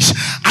real face.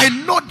 I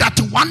know that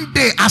one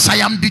day, as I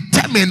am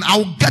determined,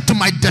 I will get to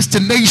my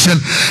destination,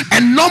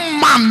 and no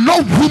man, no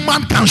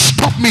woman can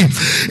stop me.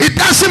 It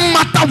doesn't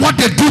matter what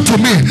they do to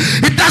me.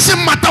 It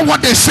doesn't matter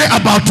what they say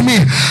about me.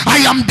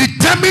 I am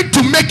determined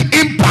to make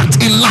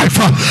impact in life.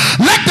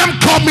 Let them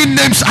call me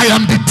names. I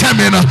am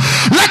determined.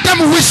 Let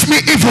them wish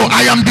me evil.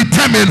 I am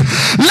determined.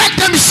 Let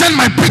them send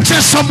my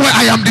pictures somewhere.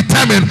 I am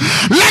determined.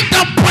 Let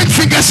them point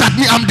fingers at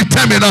me. I'm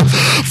determined.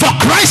 For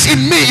Christ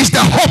in me is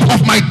the hope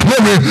of my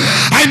glory.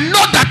 I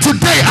know that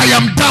today I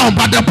am down,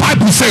 but the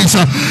Bible says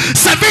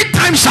 7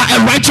 times shall a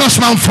righteous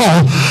man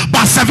fall,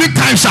 but 7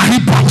 times shall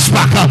he bounce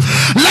back.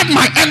 Let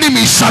my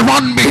enemies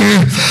surround me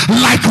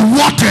like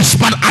waters,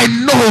 but I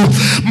know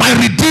my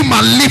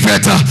Redeemer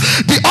liveth.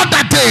 The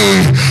other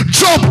day,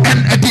 Job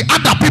and the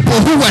other people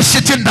who were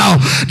sitting down,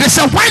 they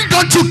said, why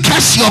don't you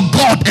curse your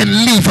God and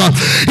live?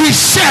 He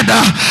said,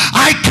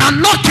 I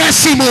cannot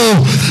curse him,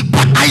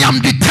 but I am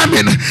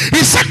determined.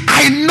 He said,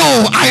 I know.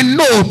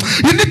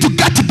 You need to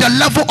get to the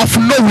level of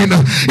knowing.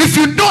 If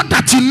you know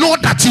that you know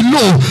that you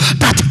know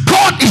that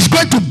God is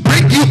going to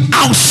bring you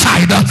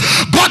outside.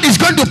 God is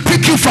going to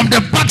pick you from the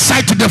back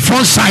side to the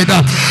front side.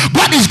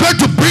 God is going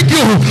to bring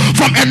you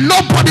from a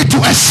nobody to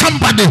a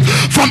somebody,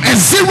 from a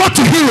zero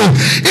to hero.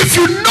 If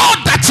you know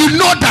that you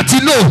know that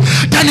you know,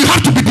 then you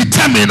have to be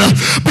determined,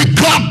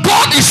 because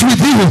God is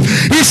with you.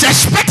 He's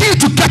expecting you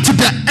to get to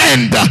the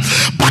end.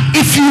 But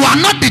if you are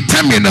not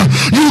determined,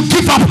 you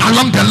give up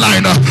along the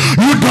line.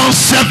 You don't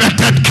serve a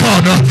dead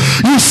God.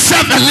 You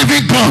serve a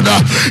living God.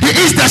 He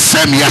is the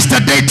same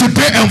yesterday,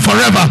 today, and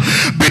forever.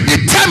 Be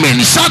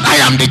determined. Shout, I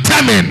am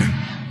determined.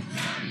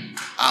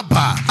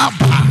 Abba.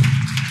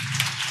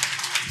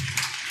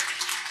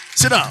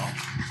 Sit down.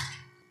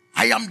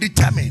 I am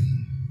determined.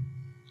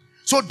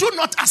 So do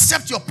not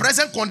accept your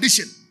present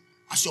condition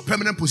as your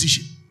permanent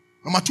position.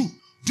 Number 2,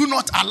 do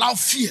not allow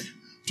fear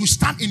to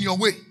stand in your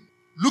way.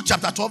 Luke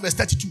chapter 12 verse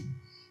 32.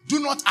 Do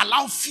not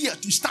allow fear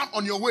to stand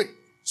on your way.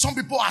 Some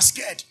people are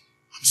scared.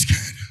 I'm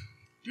scared.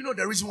 Do you know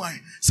the reason why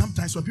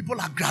sometimes when people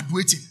are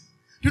graduating,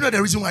 do you know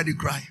the reason why they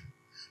cry?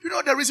 Do you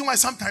know the reason why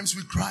sometimes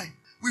we cry?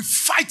 We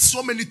fight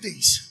so many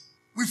things.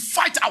 We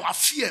fight our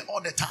fear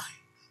all the time.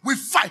 We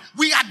fight.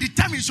 We are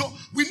determined, so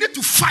we need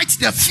to fight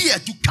the fear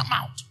to come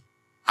out.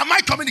 Am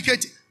I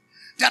communicating?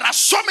 There are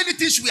so many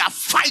things we are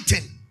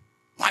fighting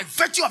by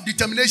virtue of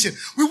determination.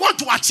 We want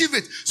to achieve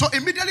it. So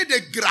immediately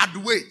they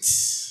graduate.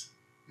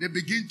 They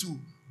begin to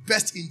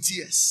burst in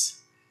tears.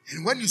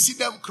 And when you see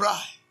them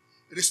cry,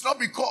 it is not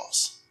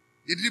because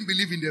they didn't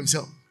believe in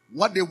themselves.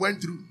 What they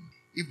went through,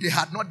 if they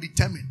had not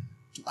determined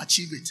to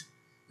achieve it,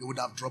 they would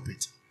have dropped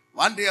it.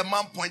 One day a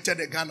man pointed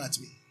a gun at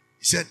me.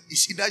 He said,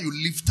 it's either you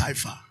leave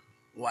Taifa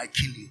or I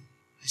kill you.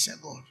 I said,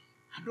 God,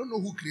 I don't know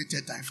who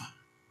created Taifa,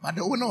 but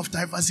the owner of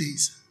Taifa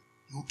says,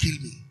 he will kill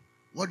me.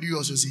 What do you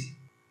also say? He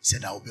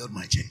said, I will build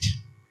my church,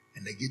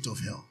 and the gate of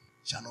hell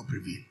shall not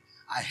prevail.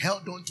 I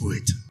held on to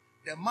it.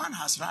 The man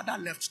has rather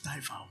left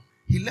Taifa.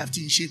 He left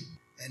in shame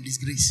and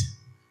disgrace.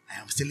 I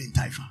am still in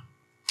Taifa.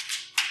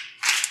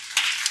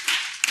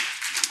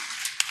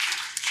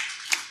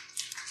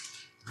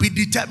 Be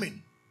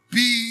determined.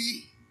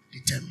 Be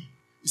determined.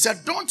 He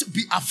said, don't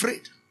be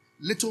afraid,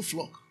 little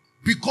flock,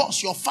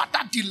 because your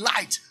Father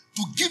delights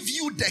to give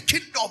you the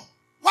kingdom.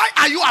 Why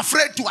are you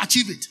afraid to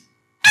achieve it?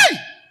 Hey!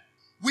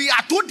 We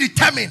are too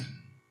determined.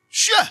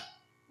 Sure.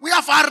 We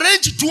have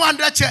arranged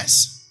 200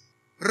 chairs.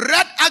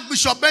 Read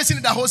Archbishop Benson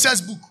in the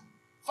Hose's book.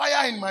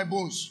 Fire in my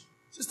bones.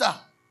 Sister,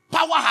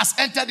 power has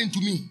entered into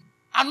me.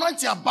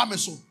 Anointing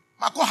abameso.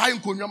 Mako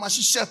hayin konyo ma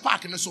share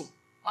park ne so.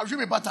 Ma hwe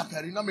me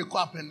batakari na me ko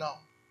up and down.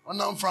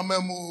 Onam from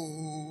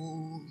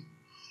emo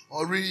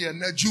ori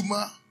and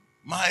Juma,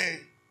 my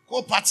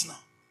co-partner,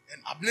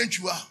 and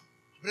Ablenchua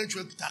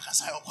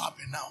Kitakasa ko up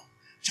and down.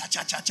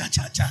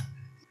 Cha.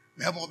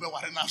 Me mo be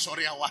ware na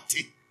sorry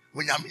awate.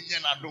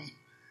 Onyamenye na dom.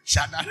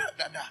 Shada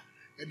dada.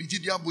 E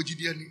dijidia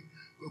bojidia ni.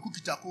 Weku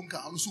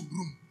kitakonka alusu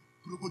broom.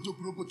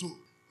 Prokoto.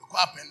 Ko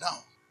up and down.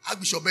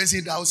 Archbishop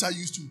Benson the Hausa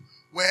used to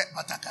wear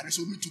batakari,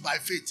 so me to by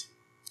faith.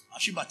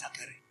 Ashi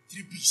batakari,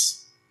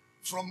 3-piece.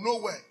 From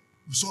nowhere,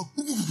 we saw.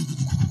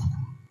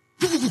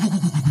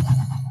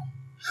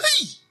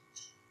 Hey!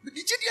 You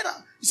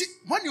see,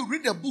 when you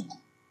read the book,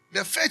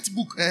 the faith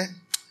book,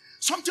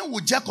 something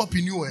will jack up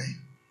in you.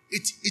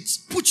 It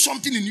puts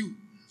something in you.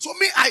 So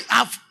me, I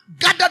have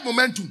gathered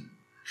momentum.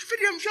 I feel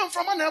I'm sure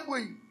from an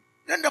airway.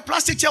 Then the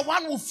plastic chair,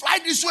 one will fly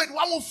this way,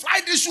 one will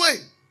fly this way.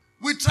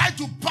 We try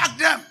to pack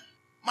them.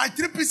 My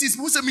 3-pieces,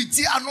 no.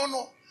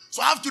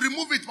 So I have to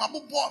remove it. My boy,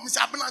 Mr.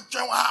 Abena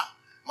Chenwa,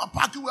 my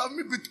packy will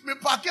me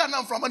packy and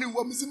I'm from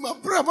anywhere.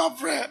 My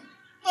friend.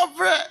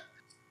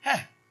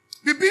 Hey,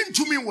 be being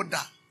to me with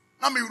that.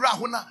 Now me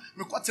rahona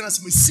me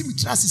kwatenas me see me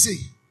trust say.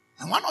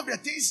 And one of the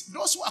things,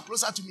 those who are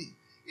closer to me,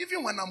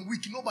 even when I'm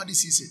weak, nobody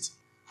sees it.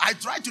 I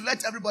try to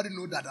let everybody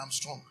know that I'm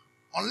strong.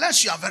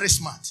 Unless you are very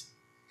smart.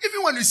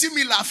 Even when you see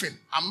me laughing,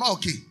 I'm not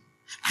okay.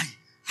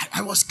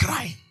 I was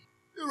crying.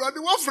 You are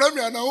the one friend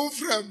me and I won't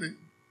friend me.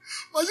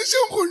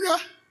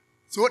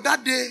 So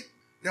that day,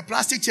 the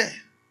plastic chair,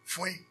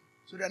 fine.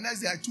 So the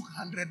next day I took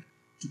 100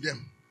 to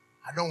them.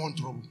 I don't want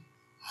trouble.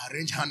 I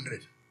arranged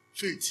 100.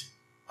 Faith.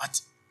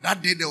 But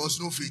that day there was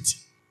no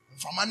faith.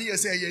 From many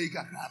years, but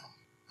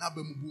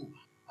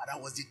I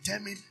was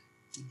determined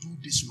to do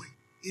this way,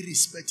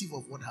 irrespective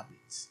of what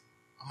happens.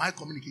 Am I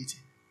communicating?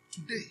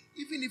 Today,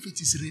 even if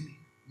it is raining,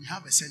 we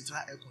have a central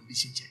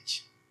air-conditioned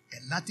church.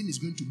 And nothing is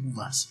going to move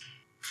us.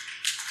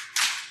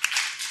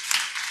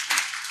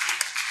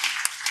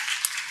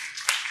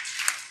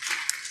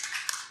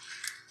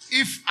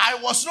 If I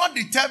was not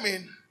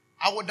determined,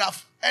 I would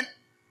have. And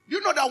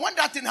you know that when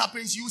that thing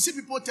happens, you see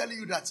people telling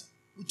you that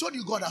we told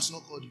you God has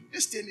not called you.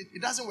 This thing,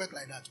 it doesn't work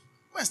like that.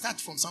 Go and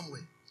start from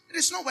somewhere. It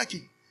is not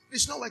working.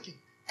 It's not working.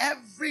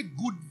 Every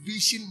good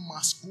vision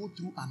must go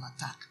through an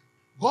attack.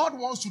 God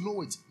wants to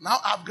know it. Now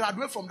I've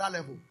graduated from that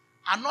level.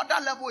 Another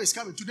level is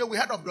coming. Today we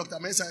heard of Dr.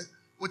 Mensa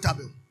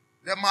Otabil.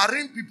 The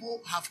marine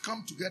people have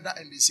come together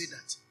and they say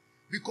that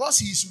because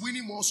he is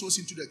winning more souls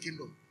into the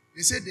kingdom,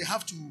 they said they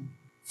have to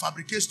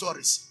fabricate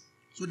stories.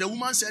 So the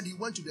woman said he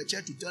went to the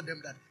church to tell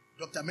them that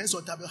Dr. Mensa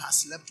Otabil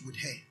has slept with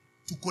her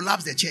to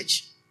collapse the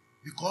church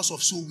because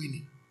of soul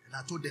winning. And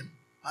I told them,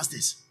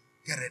 pastors,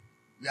 get ready.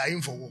 We are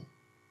in for war.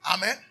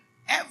 Amen.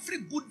 Every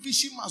good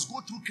vision must go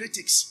through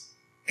critics.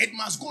 It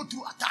must go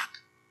through attack.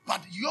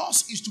 But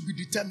yours is to be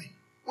determined.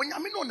 When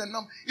you mean on the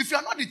number, if you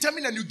are not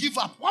determined and you give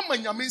up, one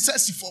man you mean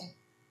says form.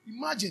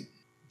 Imagine,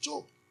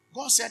 Job.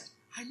 God said,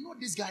 I know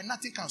this guy,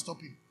 nothing can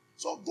stop him.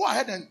 So go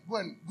ahead and go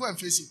and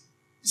face him.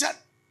 He said,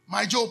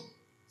 my Job,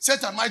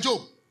 Satan, my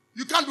Job,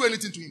 you can't do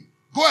anything to him.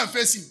 Go and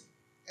face him.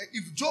 And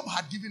if Job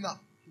had given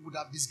up, he would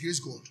have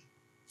disgraced God.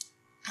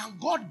 Can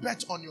God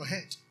bet on your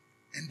head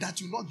and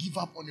that you not give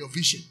up on your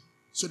vision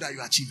so that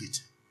you achieve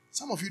it?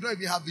 Some of you don't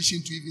even have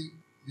vision to even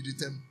be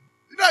determined.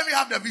 You don't even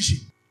have the vision.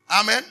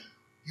 Amen.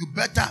 You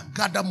better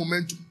gather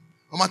momentum.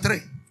 Number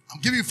 3,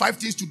 I'm giving you 5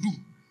 things to do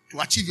to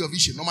achieve your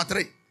vision. Number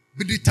 3,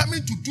 be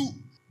determined to do.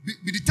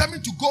 Be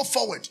determined to go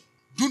forward.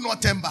 Do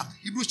not turn back.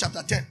 Hebrews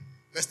chapter 10,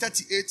 verse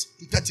 38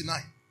 to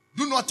 39.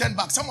 Do not turn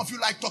back. Some of you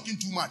like talking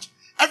too much.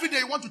 Every day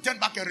you want to turn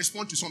back and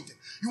respond to something.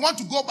 You want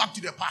to go back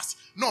to the past.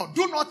 No,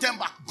 do not turn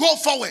back. Go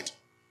forward.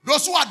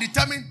 Those who are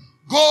determined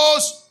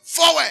goes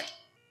forward.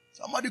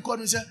 Somebody called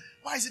me and said,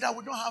 why is it that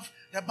we don't have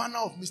the banner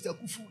of Mr.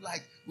 Kufu?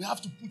 Like, we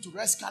have to put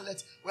red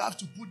scarlet, we have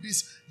to put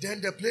this. Then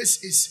the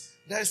place is,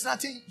 there is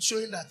nothing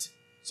showing that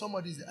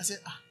somebody is there. I said,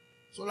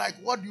 so like,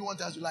 what do you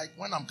want us to, like,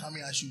 when I'm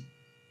coming, I should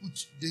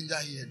put danger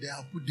here, then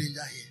I'll put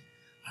danger here.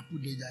 I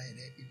put danger here,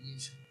 then it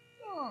means,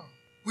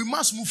 we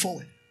must move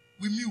forward.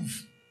 We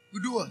move. We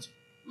do what?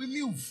 We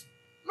move.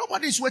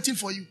 Nobody is waiting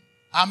for you.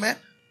 Amen.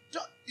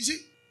 You see,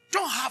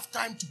 don't have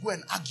time to go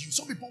and argue.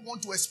 Some people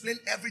want to explain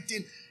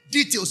everything,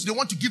 details. They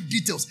want to give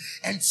details.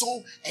 And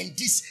so, and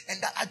this,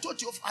 and that. I told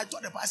the pastor,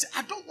 I said,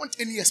 I don't want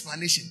any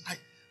explanation.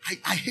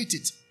 I hate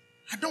it.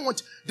 I don't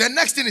want. The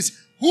next thing is,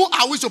 who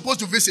are we supposed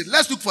to visit?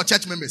 Let's look for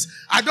church members.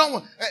 I don't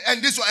want,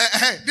 and this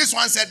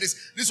one said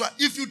this one.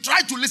 If you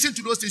try to listen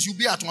to those things, you'll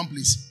be at one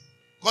place.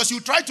 Because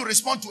you try to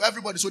respond to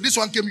everybody. So this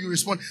one came, you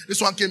respond.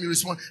 This one came, you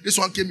respond. This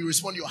one came, you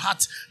respond. Your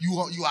heart, you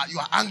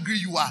are angry.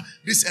 You are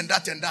this and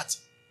that and that.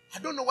 I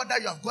don't know whether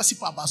you have gossip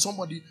about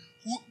somebody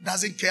who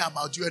doesn't care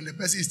about you and the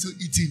person is still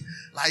eating.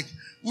 Like,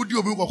 who do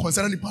you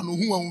concern the panel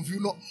who you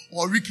know,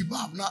 or Ricky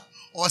Babna,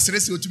 or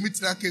Seresi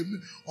Otumitra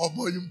came, or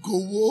Boyum go,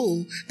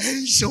 whoa,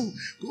 and show.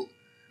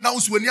 Now,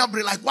 when you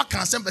are like, what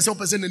can some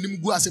person and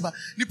Nimugu Aseba,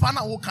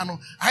 Nipana Wokano,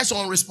 I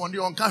saw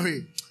responding on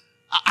Kahwe.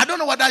 I don't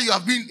know whether you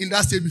have been in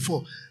that state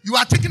before. You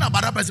are thinking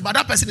about that person, but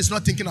that person is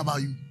not thinking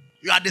about you.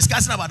 You are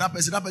discussing about that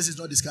person is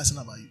not discussing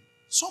about you.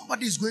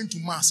 Somebody is going to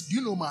mass. Do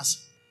you know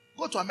mass?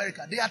 Go to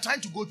America. They are trying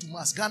to go to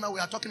mass. Ghana, we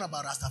are talking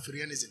about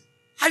Rastafarianism.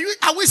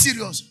 Are we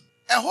serious?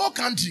 A whole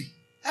country,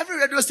 every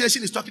radio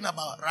station is talking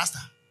about Rasta.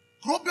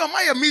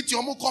 Meet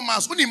you, come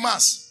mass. Only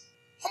mass.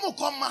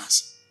 Come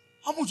mass.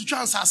 To try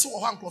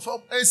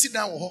and sit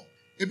down.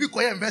 A big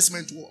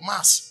investment to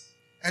mass.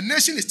 A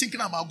nation is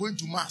thinking about going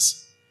to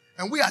mass.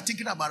 And we are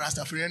thinking about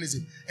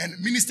Rastafarianism. And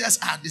ministers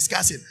are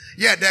discussing.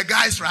 Yeah, the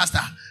guys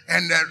Rasta.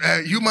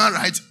 And human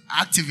rights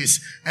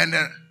activists. And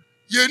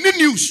you need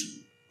news.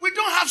 We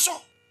don't have some.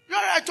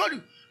 I told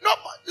you. No,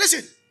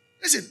 listen.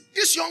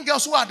 These young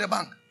girls who are at the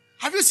bank.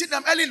 Have you seen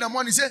them early in the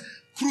morning say,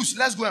 Cruz,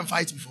 let's go and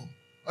fight before.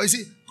 Or you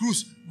see,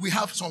 Cruz, we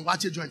have some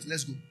wache joint.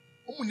 Let's go.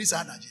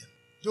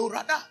 They would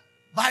rather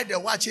buy the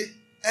wache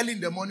early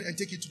in the morning and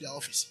take it to their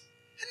office.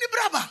 And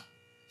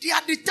they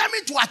are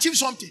determined to achieve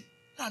something.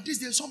 Now, this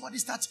day, somebody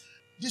starts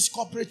this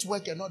corporate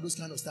work and all those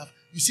kind of stuff.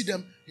 You see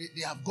them,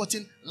 they have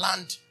gotten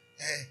land,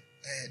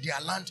 their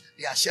land,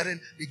 they are sharing.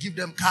 They give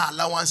them car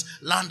allowance,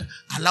 land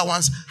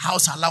allowance,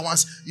 house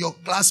allowance. Your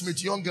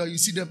classmate, young girl, you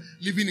see them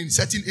living in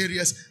certain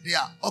areas. They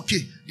are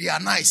okay. They are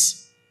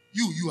nice.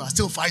 You are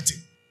still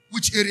fighting.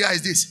 Which area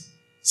is this?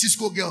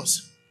 Cisco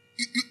girls.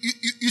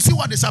 You see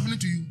what is happening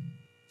to you?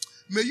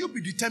 May you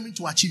be determined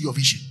to achieve your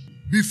vision.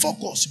 Be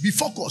focused. Be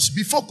focused.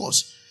 Be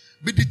focused.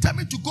 Be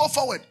determined to go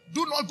forward.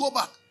 Do not go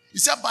back. He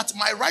said, but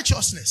my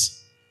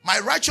righteousness, my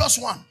righteous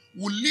one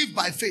will live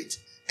by faith.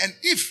 And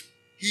if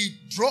he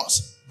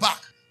draws back,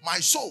 my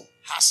soul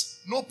has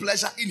no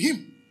pleasure in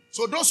him.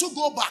 So those who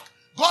go back,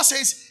 God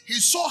says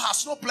his soul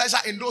has no pleasure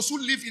in those who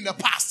live in the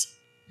past.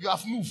 You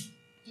have moved.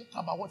 Think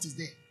about what is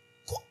there.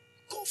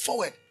 Go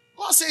forward.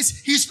 God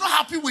says he's not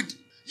happy with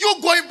you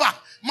going back.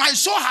 My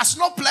soul has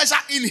no pleasure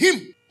in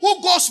him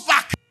who goes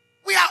back.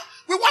 We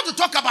want to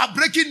talk about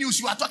breaking news.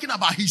 You are talking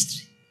about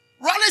history.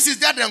 Rollins is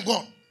dead and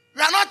gone.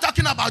 We are not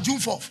talking about June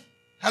 4th.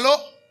 Hello?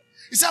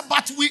 He said,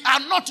 but we are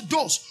not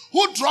those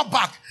who draw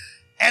back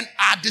and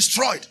are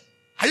destroyed.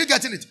 Are you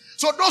getting it?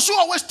 So those who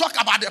always talk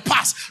about the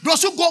past,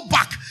 those who go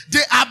back,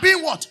 they are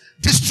being what?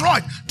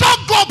 Destroyed.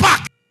 Don't go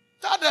back.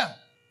 Tell them,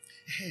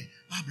 hey,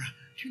 Barbara,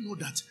 do you know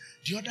that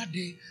the other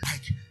day,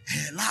 like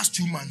last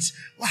 2 months,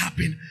 what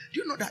happened?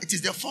 Do you know that it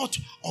is the fault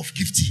of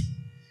Gifty?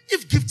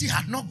 If Gifty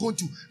had not gone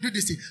to do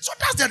this thing. So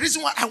that's the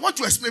reason why I want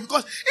to explain.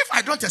 Because if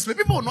I don't explain,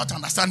 people will not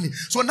understand me.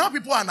 So now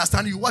people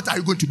understand you. What are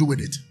you going to do with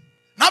it?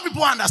 Now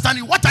people understand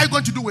you. What are you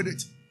going to do with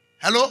it?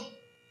 Hello?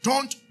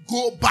 Don't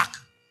go back.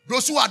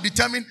 Those who are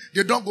determined,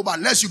 they don't go back.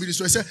 Lest you be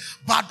destroyed.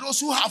 But those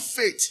who have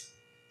faith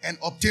and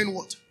obtain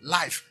what?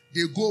 Life.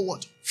 They go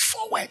what?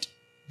 Forward.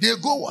 They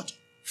go what?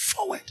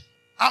 Forward.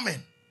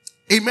 Amen.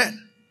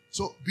 Amen.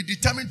 So be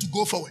determined to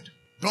go forward.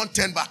 Don't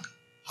turn back.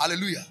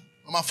 Hallelujah.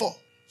 Number 4.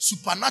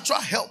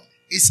 Supernatural help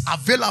is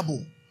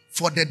available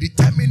for the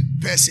determined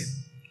person.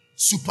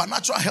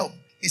 Supernatural help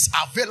is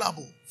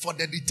available for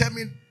the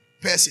determined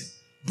person.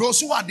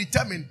 Those who are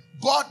determined,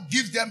 God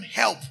gives them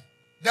help.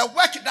 The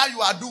work that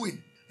you are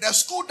doing, the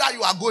school that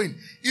you are going,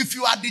 if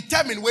you are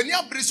determined,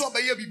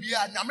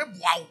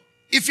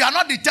 if you are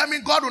not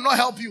determined, God will not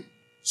help you.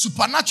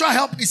 Supernatural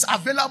help is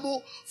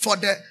available for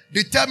the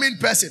determined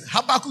person.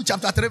 Habakkuk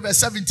chapter 3 verse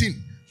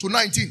 17 to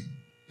 19.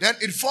 Then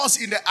it falls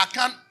in the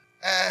Akan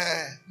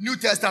New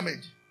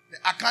Testament. The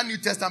Akan New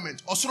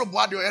Testament. Osoro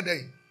boa de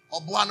oyede o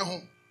boa no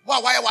ho.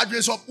 Wa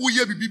wadwen so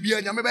uye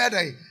bibibia nyame be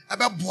yede e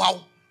be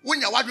boa.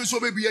 Wonya wadwen so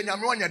be bia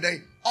nyame onya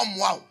den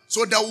omwa.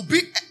 So there will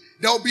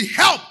be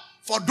help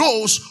for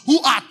those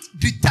who are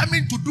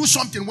determined to do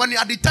something. When you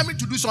are determined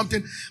to do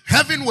something,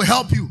 heaven will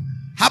help you.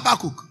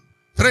 Habakkuk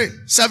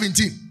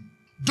 3:17.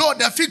 Though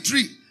the fig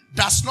tree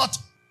does not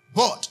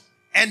bud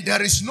and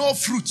there is no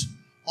fruit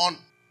on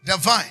the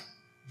vine,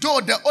 Though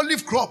the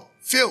olive crop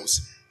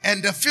fails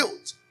and the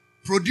field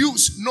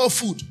produce no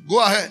food.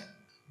 Go ahead.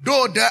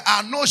 Though there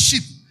are no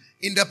sheep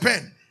in the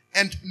pen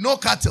and no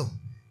cattle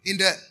in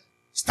the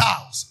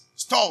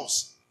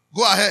stalls.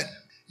 Go ahead.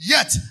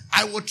 Yet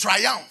I will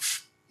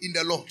triumph in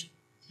the Lord.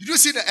 Did you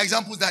see the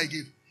examples that he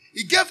gave?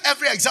 He gave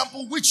every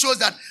example which shows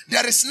that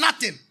there is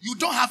nothing. You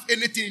don't have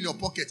anything in your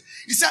pocket.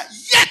 He said,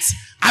 yet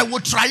I will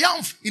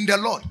triumph in the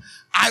Lord.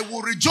 I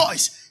will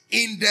rejoice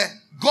in the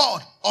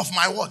God of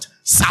my what?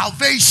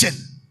 Salvation.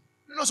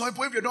 You know, some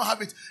people, if they don't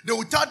have it, they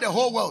will tell the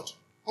whole world.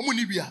 They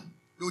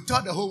will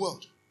tell the whole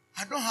world,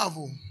 I don't have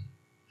home.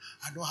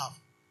 I don't have.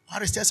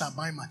 Pastors are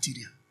buying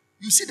material.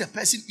 You see the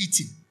person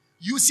eating,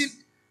 using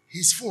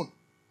his phone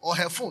or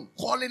her phone,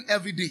 calling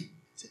every day.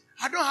 Say,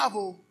 I don't have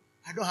home.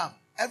 I don't have.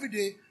 Every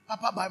day,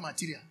 Papa buy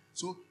material.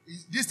 So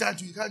this time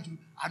you can't do.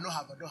 I don't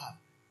have.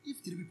 If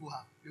 3 people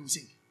have, they will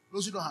sing.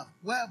 Those who don't have,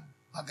 well,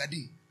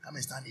 Bagadi, come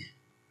and stand here.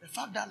 The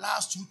fact that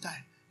last 2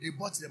 times they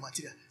bought the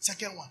material.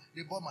 Second one,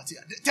 they bought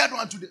material. The third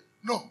one today.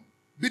 No.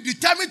 Be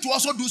determined to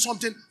also do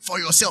something for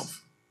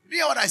yourself. You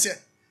hear what I said?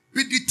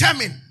 Be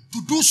determined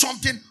to do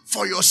something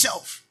for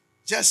yourself.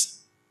 Just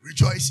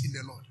rejoice in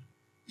the Lord.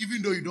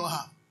 Even though you don't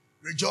have.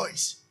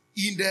 Rejoice.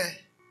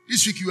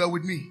 This week you were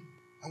with me.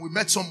 And we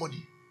met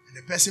somebody. And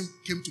the person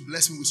came to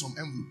bless me with some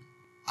envelope.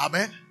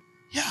 Amen?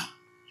 Yeah.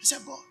 I said,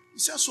 God, you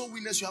said soul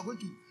winners, you are going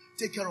to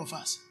take care of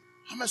us.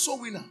 I'm a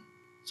soul winner.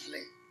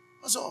 Charlie,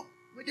 what's up?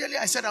 Immediately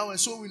I said I was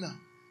a soul winner.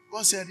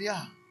 God said,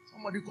 yeah.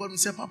 Somebody called me and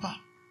said, Papa,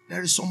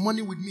 there is some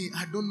money with me.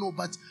 I don't know,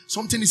 but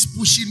something is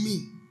pushing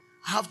me.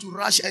 I have to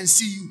rush and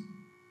see you.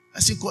 I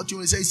said, called you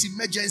and said, it's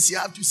emergency.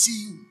 I have to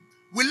see you.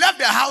 We left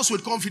the house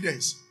with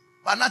confidence,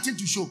 but nothing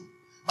to show.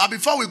 But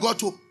before we got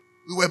home,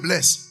 we were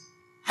blessed.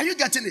 Are you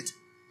getting it?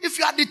 If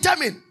you are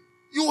determined,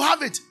 you will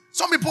have it.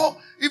 Some people,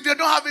 if they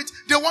don't have it,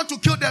 they want to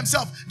kill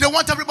themselves. They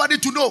want everybody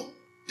to know.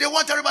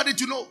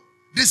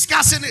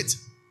 Discussing it.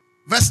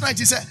 Verse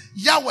 90 said,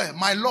 Yahweh,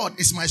 my Lord,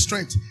 is my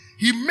strength.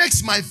 He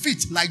makes my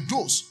feet like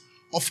those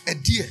of a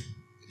deer.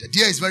 The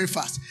deer is very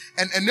fast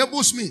and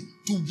enables me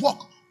to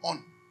walk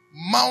on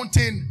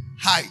mountain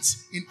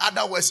heights. In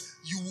other words,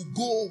 you will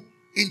go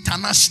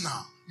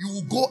international.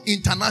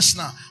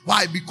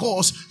 Why?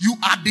 Because you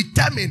are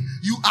determined.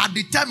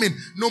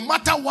 No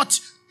matter what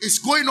is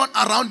going on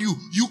around you,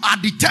 you are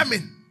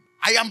determined.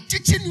 I am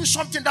teaching you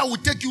something that will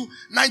take you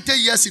 90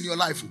 years in your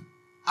life.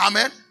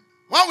 Amen.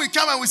 When we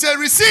come and we say,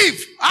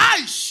 receive.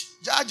 Aish.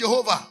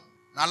 Jehovah.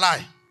 Now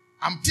lie.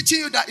 I'm teaching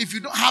you that if you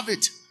don't have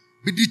it,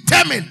 be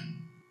determined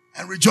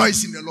and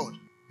rejoice in the Lord.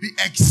 Be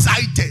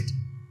excited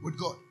with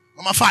God.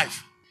 Number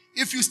 5.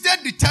 If you stay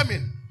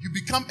determined, you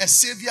become a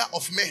savior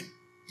of men.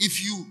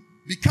 If you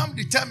become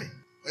determined,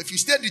 or if you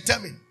stay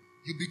determined,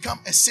 you become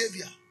a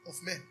savior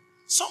of men.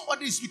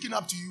 Somebody is looking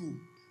up to you.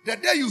 The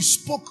day you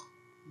spoke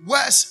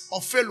words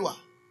of failure,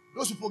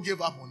 those people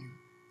gave up on you.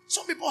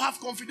 Some people have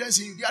confidence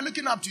in you. They are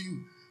looking up to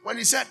you. When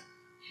he said,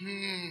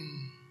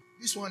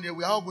 this one day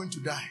we are all going to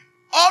die.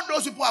 All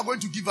those people are going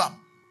to give up.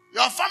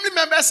 Your family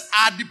members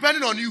are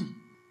depending on you.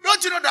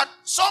 Don't you know that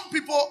some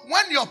people,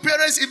 when your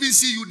parents even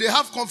see you, they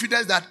have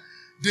confidence that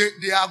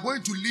they are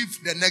going to live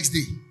the next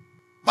day.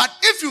 But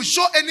if you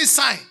show any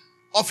sign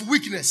of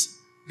weakness,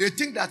 they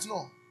think that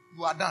no,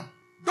 you are done.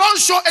 Don't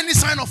show any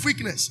sign of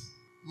weakness.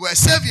 You are a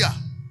savior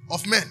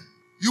of men.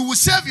 You will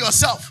save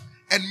yourself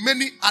and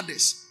many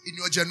others in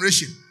your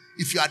generation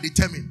if you are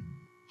determined.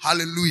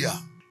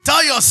 Hallelujah.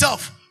 Tell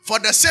yourself, for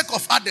the sake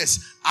of others,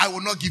 I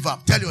will not give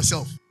up. Tell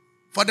yourself,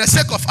 for the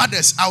sake of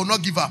others, I will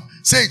not give up.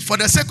 Say it, for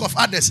the sake of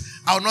others,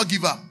 I will not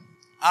give up.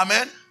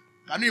 Amen.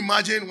 Can you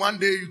imagine one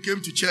day you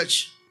came to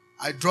church?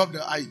 I gave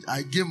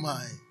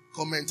my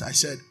comment. I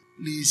said,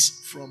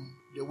 please, from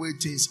the way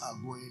things are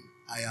going,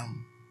 I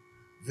am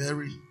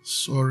very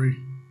sorry.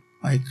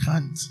 I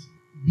can't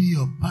be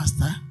your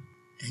pastor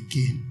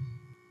again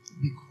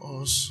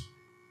because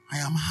I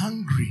am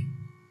hungry.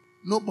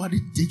 Nobody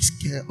takes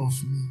care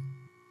of me.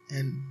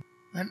 And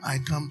when I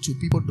come to,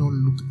 people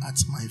don't look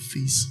at my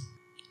face.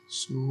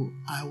 So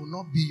I will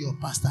not be your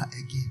pastor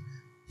again.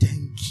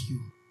 Thank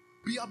you.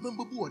 Even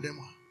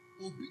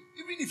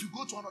if you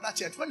go to another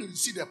church, when you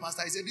see the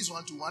pastor, he said, this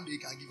one too, one day you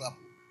can give up.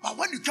 But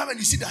when you come and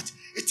you see that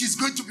it is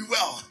going to be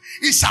well,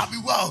 it shall be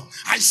well.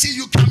 I see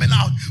you coming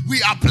out.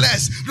 We are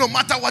blessed. No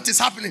matter what is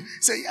happening.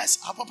 Say, yes,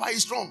 our Papa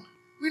is strong.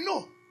 We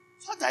know.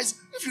 Sometimes,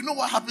 if you know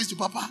what happens to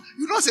Papa,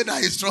 you don't say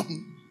that he's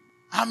strong.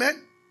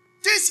 Amen.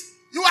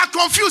 You are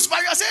confused, but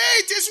you say,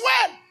 hey, it is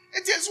well.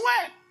 It is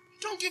well.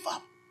 Don't give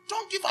up.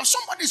 Don't give up.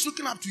 Somebody is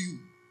looking up to you.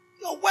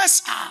 Your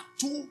words are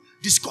too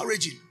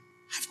discouraging.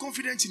 Have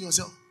confidence in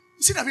yourself.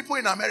 You see the people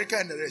in America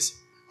and the rest.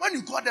 When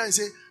you call them and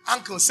say,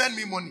 uncle, send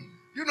me money.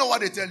 You know what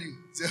they tell you?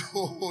 Say,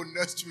 oh,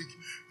 next week,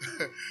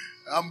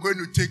 I'm going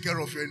to take care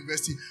of your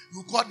investing.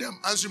 You call them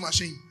answering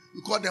machine.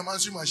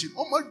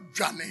 Oh, my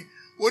journey.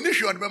 Only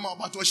if you are the member,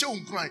 but to show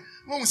crying.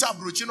 When we say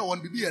broaching or one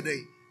baby a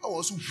day, I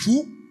was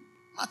fool.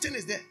 Martin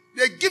is there.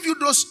 They give you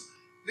those.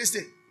 They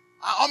say,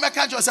 I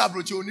can't just have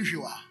broaching only if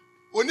you are.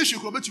 Only if you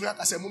come to me,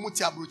 I say,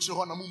 Mumutia broaching,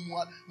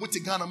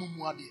 Mutigana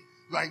Mumuadi.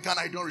 You are in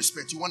Ghana, you don't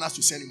respect. You want us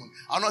to send you money.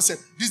 I'll not say,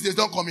 these days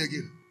don't come here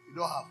again. You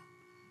don't have.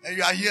 And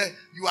you are here,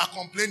 you are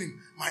complaining.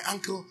 My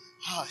uncle,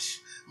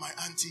 my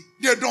auntie,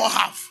 they don't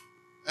have.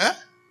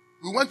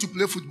 We went to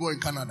play football in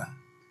Canada.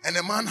 And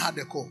the man had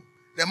a call.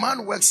 The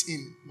man works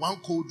in one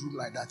cold room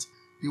like that.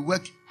 They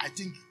work, I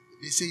think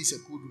they say it's a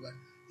cold room.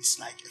 It's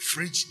like a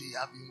fridge. They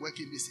have been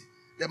working this thing.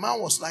 The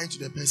man was lying to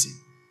the person.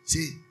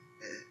 Say,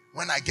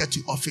 when I get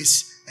to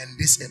office and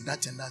this and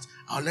that,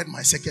 I'll let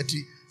my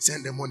secretary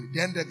send the money.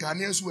 Then the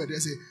Ghanaians were there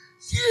say,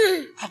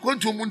 yeah,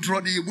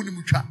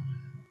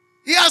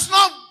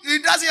 he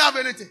doesn't have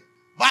anything.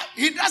 But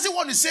he doesn't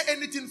want to say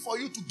anything for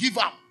you to give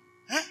up.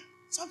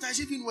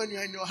 Sometimes even when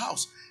you're in your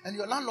house and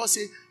your landlord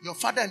say your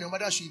father and your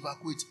mother should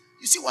evacuate,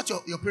 you see what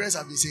your parents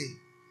have been saying.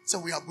 So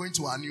we are going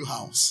to our new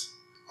house.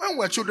 When we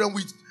were children,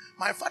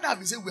 my father have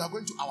been saying we are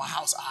going to our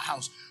house.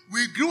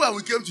 We grew and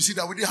we came to see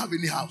that we didn't have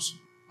any house.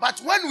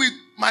 But when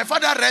my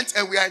father rent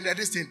and we are in the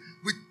distance,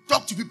 we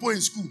talk to people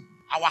in school.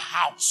 Our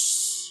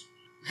house.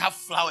 We have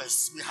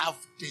flowers. We have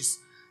this.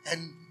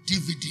 And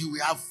DVD. We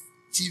have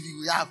TV.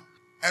 We have.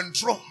 And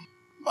draw.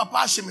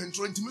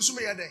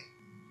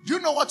 Do you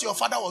know what your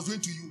father was doing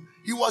to you?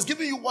 He was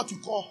giving you what you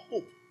call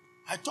hope.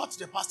 I taught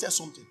the pastor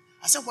something.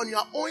 I said, when you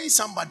are owing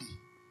somebody,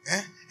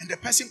 and the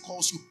person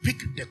calls you,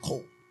 pick the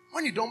call.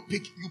 When you don't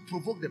pick, you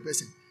provoke the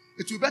person.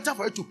 It will be better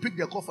for you to pick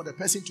the call for the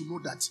person to know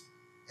that,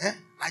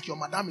 like your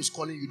madam is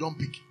calling, you don't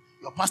pick.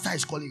 Your pastor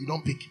is calling, you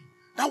don't pick.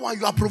 That one,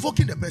 you are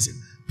provoking the person.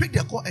 Pick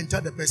the call and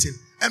tell the person.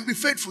 And be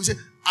faithful. Say,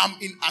 I'm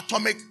in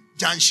Atomic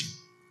Junction.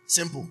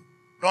 Simple.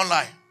 Don't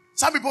lie.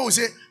 Some people will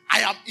say, I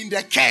am in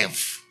the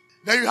cave.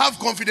 Then you have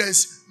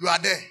confidence, you are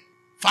there.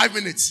 5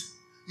 minutes.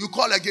 You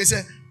call again,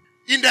 say,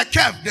 in the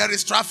cave, there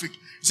is traffic.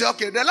 You say,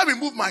 okay, then let me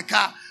move my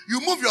car.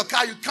 You move your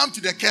car, you come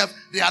to the cave,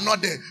 they are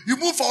not there. You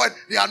move forward,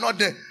 they are not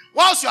there.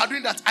 Whilst you are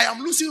doing that, I am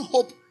losing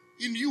hope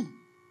in you.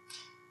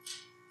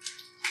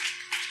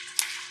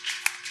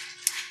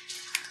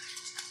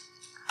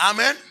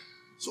 Amen.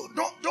 So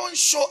don't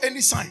show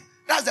any sign.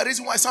 That's the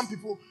reason why some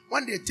people,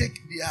 when they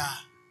take their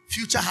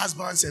future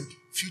husbands and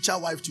future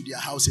wives to their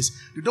houses,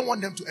 they don't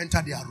want them to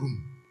enter their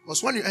room.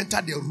 Because when you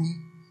enter their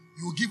room,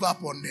 you give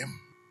up on them.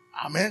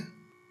 Amen.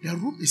 Their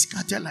room is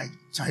scattered like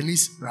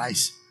Chinese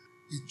rice.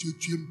 You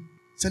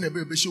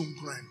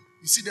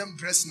see them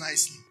dressed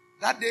nicely.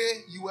 That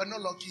day, you were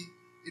not lucky.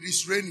 It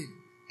is raining.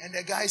 And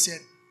the guy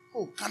said,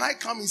 oh, can I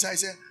come inside? I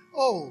said,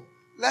 oh,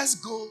 let's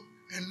go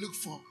and look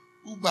for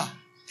Uber.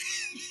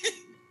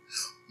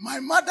 My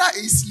mother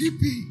is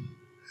sleeping.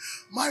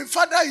 My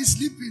father is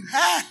sleeping.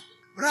 Hey,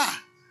 brah.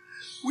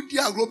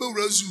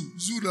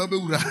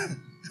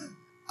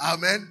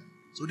 Amen.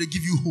 So they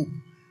give you hope.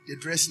 They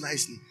dress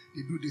nicely.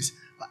 They do this.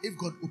 But if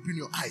God open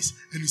your eyes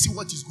and you see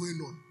what is going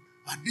on,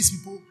 but these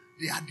people,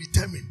 they are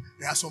determined.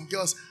 There are some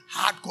girls,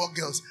 hardcore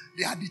girls.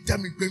 They are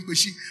determined. They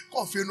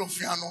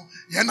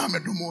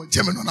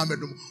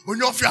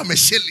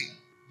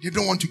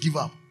don't want to give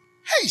up.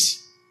 Hey,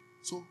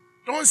 so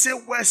don't say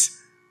words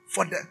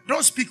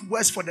don't speak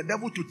words for the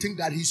devil to think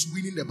that he's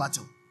winning the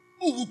battle.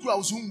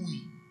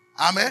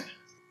 Amen.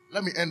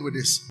 Let me end with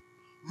this.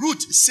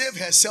 Ruth saved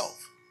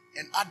herself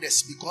and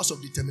others because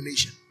of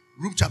determination.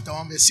 Ruth chapter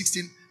 1 verse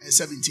 16 and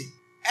 17.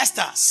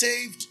 Esther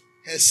saved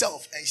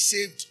herself and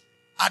saved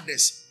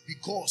others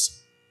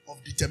because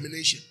of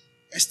determination.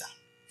 Esther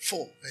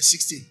 4 verse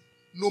 16.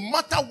 No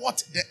matter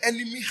what the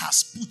enemy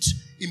has put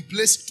in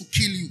place to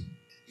kill you,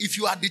 if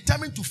you are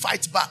determined to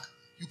fight back,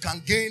 you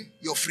can gain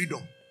your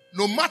freedom.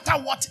 No matter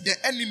what the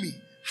enemy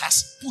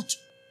has put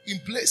in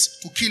place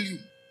to kill you,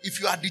 if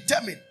you are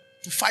determined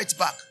to fight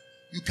back,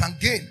 you can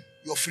gain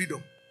your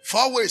freedom.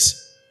 4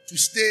 ways to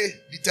stay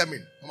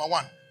determined. Number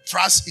 1,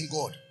 trust in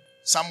God.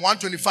 Psalm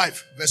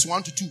 125 verse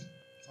 1 to 2.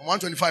 Psalm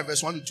 125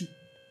 verse 1 to 2.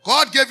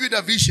 God gave you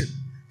the vision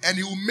and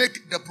he will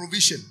make the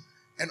provision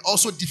and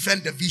also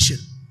defend the vision.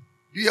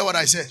 Do you hear what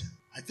I said?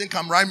 I think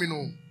I'm rhyming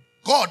on.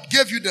 God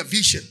gave you the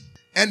vision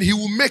and he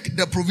will make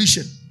the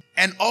provision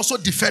and also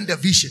defend the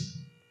vision.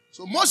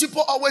 So most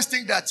people always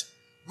think that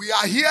we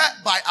are here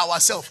by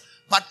ourselves.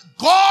 But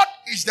God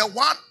is the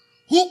one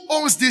who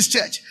owns this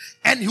church.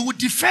 And he will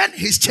defend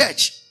his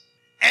church.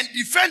 And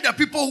defend the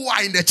people who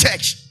are in the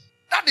church.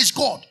 That is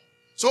God.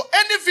 So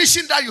any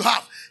vision that you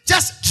have,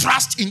 just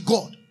trust in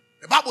God.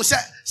 The Bible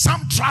says,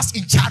 some trust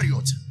in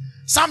chariots.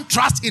 Some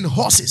trust in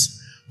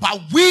horses.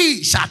 But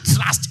we shall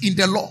trust in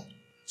the Lord.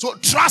 So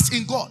trust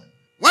in God.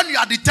 When you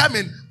are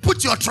determined,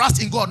 put your trust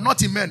in God,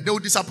 not in men. They will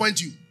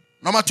disappoint you.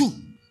 Number 2,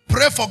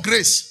 pray for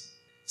grace.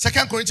 2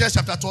 Corinthians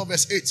chapter 12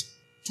 verse 8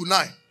 to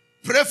 9.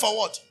 Pray for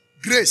what?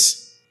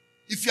 Grace.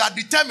 If you are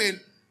determined,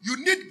 you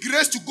need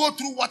grace to go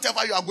through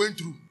whatever you are going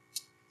through.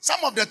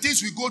 Some of the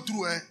things we go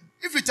through,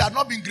 if it had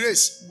not been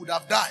grace, we would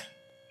have died.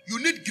 You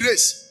need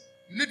grace.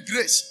 You need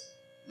grace.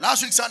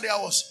 Last week Sunday I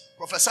was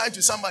prophesying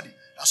to somebody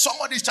that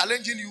somebody is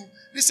challenging you,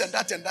 this and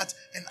that, an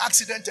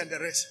accident and the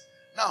rest.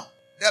 Now,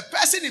 the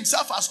person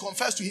himself has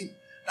confessed to him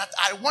that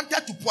I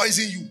wanted to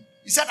poison you.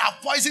 He said,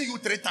 I've poisoned you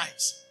 3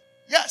 times.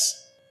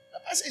 Yes. The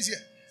person is here.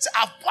 He said,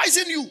 I've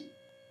poisoned you. You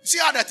see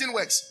how the thing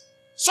works?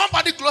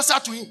 Somebody closer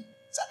to him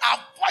Said, I've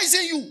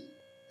poisoned you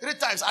 3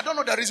 times. I don't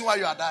know the reason why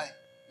you are dying.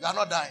 You are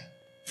not dying.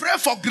 Pray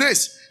for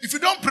grace. If you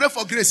don't pray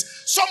for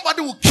grace,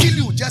 somebody will kill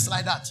you just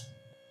like that.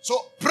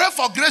 So pray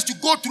for grace to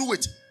go through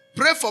it.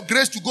 Pray for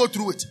grace to go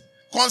through it.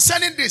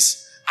 Concerning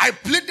this, I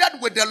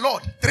pleaded with the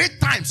Lord 3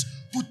 times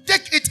to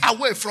take it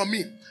away from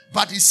me.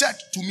 But he said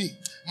to me,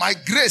 my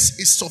grace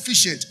is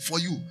sufficient for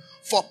you.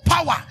 For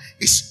power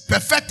is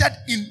perfected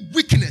in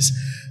weakness.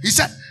 He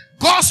said,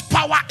 God's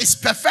power is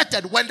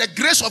perfected when the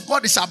grace of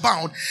God is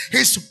abound.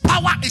 His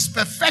power is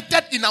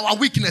perfected in our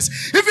weakness.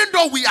 Even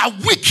though we are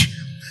weak,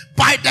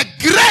 by the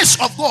grace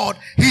of God,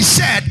 he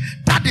said,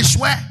 that is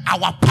where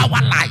our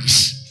power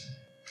lies.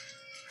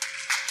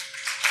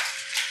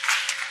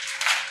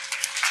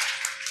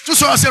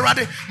 So I say,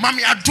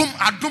 Mami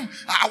Adum,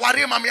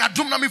 Aware, Mami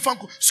Adum, Nami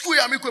Fanko, School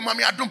Yamiko,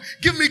 Mami Adum,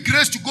 give me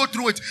grace to go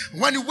through it.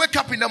 When you wake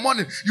up in the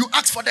morning, you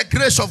ask for the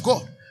grace of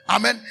God.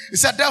 Amen. He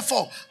said,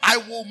 therefore, I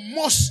will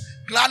most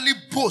gladly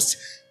boast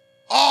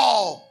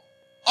all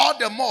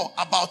the more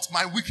about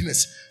my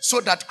weakness,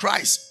 so that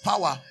Christ's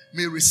power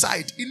may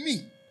reside in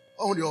me.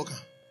 Oh, the organ.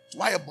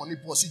 Why a bonny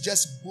boss? He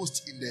just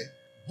boast in the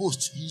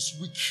boast. He's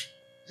weak.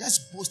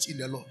 Just boast in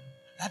the Lord.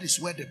 That is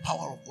where the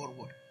power of God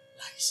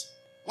lies.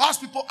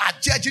 Whilst people are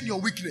judging your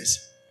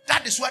weakness,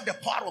 that is where the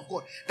power of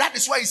God. That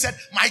is why he said,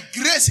 my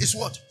grace is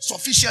what?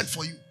 Sufficient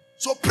for you.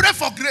 So pray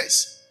for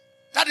grace.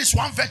 That is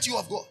one virtue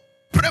of God.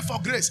 Pray for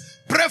grace.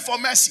 Pray for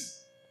mercy.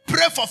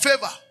 Pray for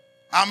favor.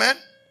 Amen.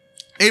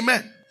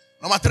 Amen.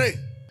 Number 3,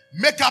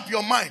 make up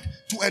your mind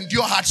to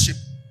endure hardship.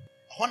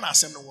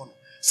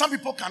 Some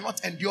people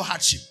cannot endure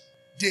hardship.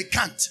 They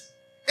can't.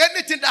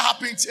 Anything that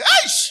happens,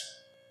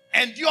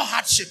 endure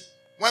hardship.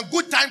 When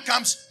good time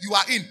comes, you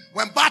are in.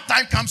 When bad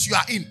time comes, you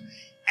are in.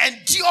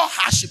 Endure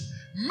hardship.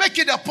 Make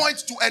it a point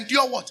to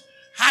endure what?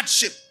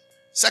 Hardship.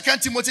 2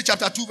 Timothy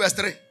chapter 2 verse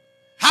 3.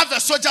 Have a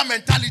soldier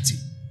mentality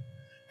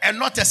and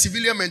not a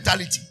civilian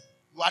mentality.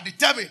 You are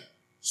determined.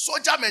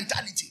 Soldier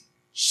mentality.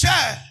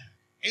 Share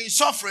in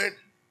suffering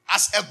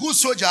as a good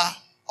soldier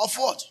of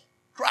what?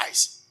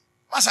 Christ.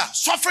 Master,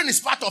 suffering is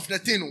part of the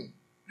thing.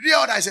 Read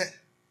what I said.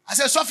 I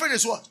said suffering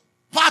is what?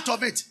 Part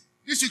of it.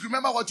 This week,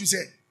 remember what you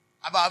said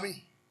about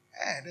me.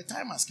 The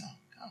time has come.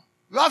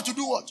 You have to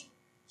do what?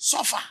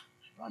 Suffer. I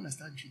don't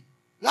understand you.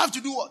 You have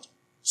to do what?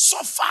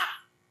 Suffer.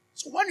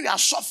 So when you are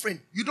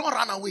suffering, you don't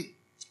run away.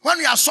 When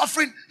you are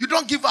suffering, you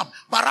don't give up.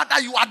 But rather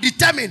you are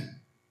determined.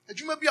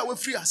 You may be away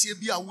free as you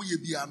be away.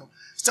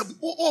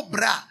 Oh,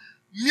 bra.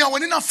 Me are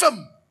winning a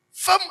film.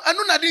 Film. I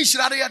know nothing should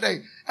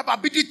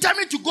be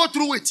determined to go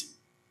through it.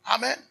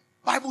 Amen.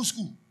 Bible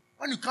school.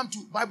 When you come to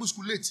Bible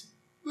school late,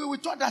 we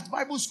thought that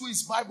Bible school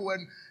is Bible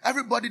and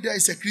everybody there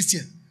is a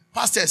Christian.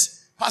 Pastor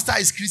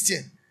is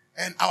Christian.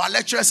 And our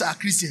lecturers are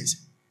Christians.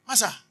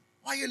 Master,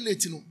 why you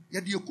late?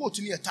 You do quote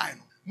near time.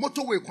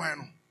 Motorway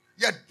kwano.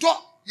 You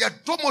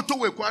do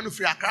motorway kwano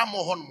free a cram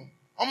or honmo.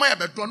 On my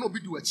bed, don't know be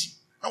do it.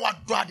 Now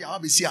what do I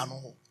be see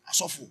no? I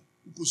saw for.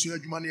 Because you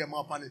have money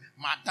Madam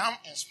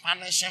in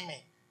Spanish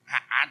me.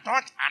 I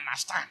don't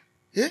understand.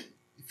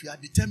 If you are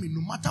determined,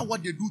 no matter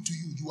what they do to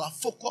you, you are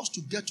focused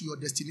to get to your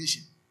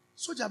destination.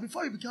 Soldier,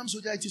 before you become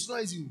soldier, it is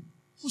not easy.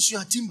 Who's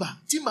your timber?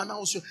 Timber now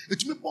also.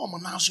 It may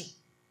bomb now so.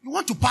 You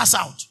want to pass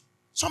out.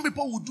 Some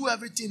people will do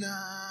everything.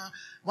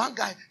 One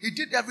guy, he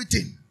did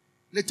everything.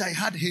 Later he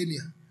had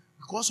hernia.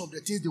 Because of the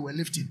things they were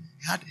lifting,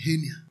 he had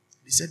hernia.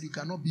 They said you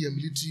cannot be a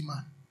military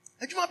man.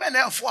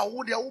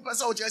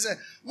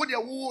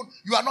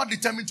 You are not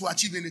determined to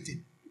achieve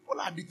anything. People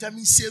are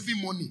determined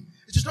saving money.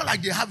 It is not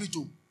like they have it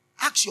to.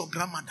 Ask your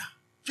grandmother.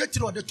 But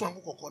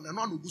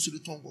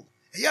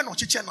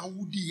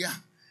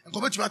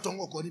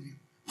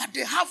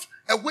they have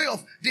a way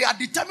of, they are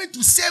determined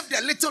to save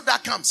the little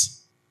that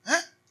comes.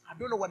 I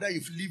don't know whether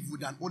you've lived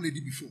with an old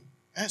lady before.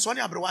 So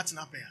only about what's in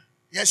up here.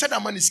 Yeah, said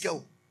that money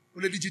scale.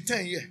 Lady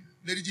 10 years,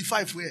 lady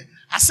 5 years.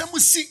 As some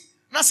see,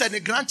 now said the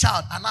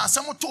grandchild, and now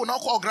someone told now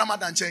call grandma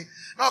and say,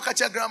 now catch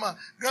your grandma,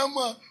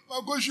 my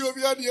go show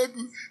me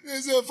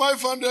there's a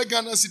 500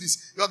 Ghana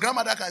cedis. Your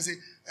grandmother can say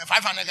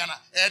 500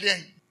 Ghana.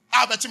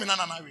 I'll bet you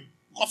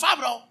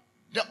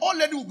the old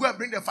lady will go and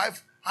bring the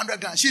 500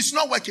 Ghana. She's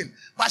not working,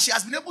 but she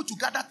has been able to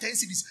gather 10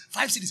 cedis,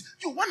 5 cedis.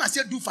 You want to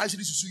say do 5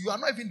 cedis, so you are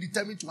not even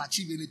determined to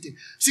achieve anything.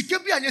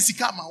 Sikebi anye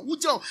sikama.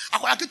 Ujo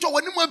akwakito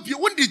when you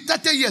won the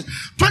 30 years,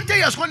 20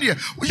 years, 1 year.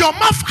 Your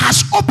mouth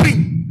has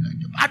opened.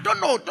 I don't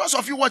know those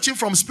of you watching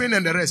from Spain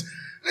and the rest.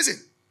 Listen,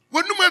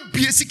 when you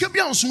be sikebi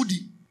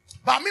ansudi,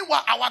 but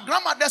meanwhile our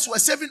grandmothers were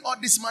saving all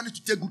this money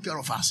to take good care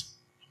of us.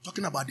 I'm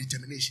talking about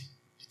determination.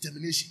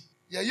 Determination.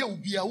 Yeah, will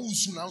be a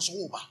soon answer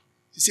over.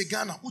 He said,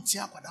 Ghana, what's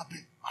your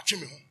quadape?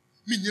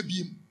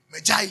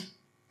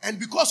 And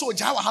because of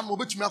Jawa had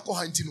mobile to me,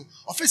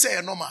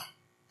 officer normal.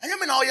 And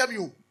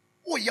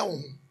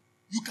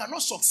you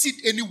cannot succeed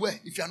anywhere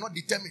if you are not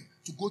determined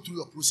to go through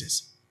your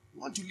process.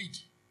 You want to lead,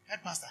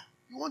 head pastor.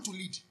 You want to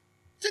lead.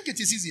 Think it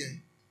is easier.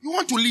 You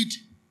want to lead.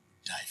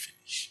 Die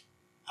finish.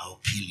 I will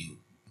kill you.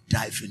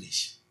 Die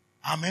finish.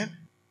 Amen.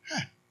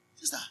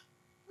 Sister,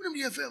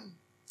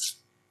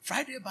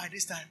 Friday by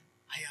this time,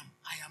 I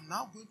am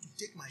now going to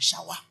take my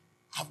shower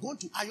I've gone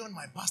to iron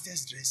my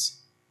pastor's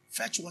dress,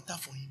 fetch water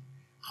for him.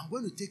 I'm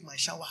going to take my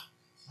shower.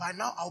 By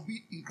now, I'll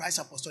be in Christ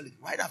Apostolic.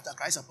 Right after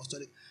Christ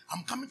Apostolic,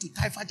 I'm coming to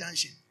Taifa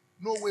Junction,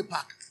 No Way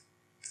Park,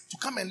 to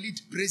come and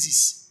lead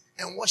praises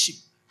and worship.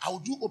 I will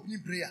do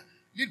opening prayer,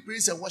 lead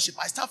praise and worship.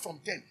 I start from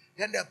 10.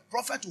 Then the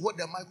prophet will hold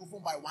the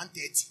microphone by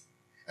 1:30.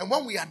 And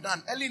when we are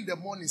done, early in the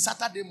morning,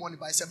 Saturday morning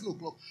by 7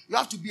 o'clock, you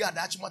have to be at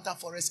the Achimota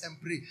Forest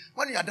and pray.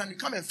 When you are done, you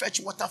come and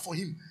fetch water for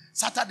him.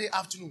 Saturday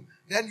afternoon.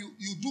 Then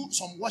you do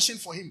some washing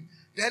for him.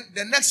 Then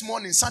the next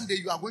morning, Sunday,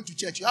 you are going to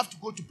church. You have to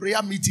go to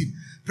prayer meeting,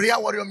 prayer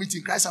warrior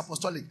meeting, Christ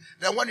Apostolic.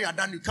 Then when you are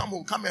done, you come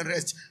home, come and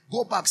rest.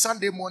 Go back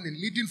Sunday morning,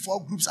 leading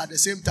 4 groups at the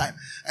same time.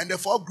 And the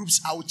 4 groups,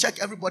 I will check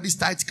everybody's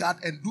tithe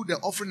card and do the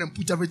offering and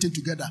put everything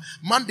together.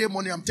 Monday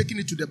morning, I'm taking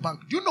it to the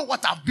bank. Do you know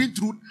what I've been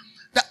through?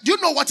 Do you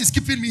know what is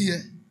keeping me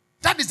here?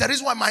 That is the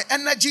reason why my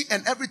energy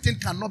and everything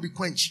cannot be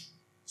quenched.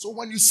 So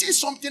when you see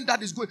something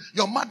that is good,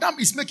 your madam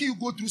is making you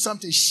go through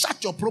something,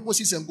 shut your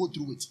proboscis and go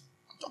through it.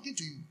 I'm talking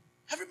to you.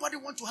 Everybody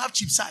want to have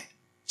cheap side.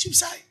 Cheap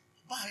side.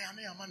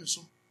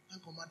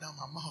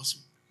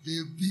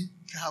 Baby,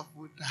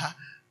 careful.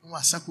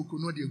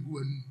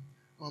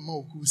 Mama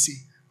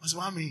okusi. What's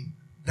what I mean?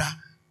 Da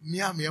me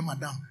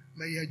madam.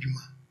 Me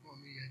yejuma.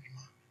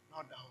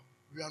 Not down.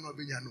 We are not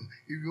benyano.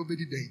 If you obey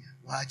day,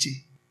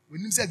 wachi.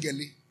 When you say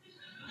geli.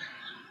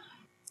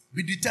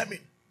 Be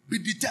determined. Be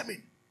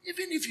determined.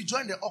 Even if you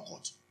join the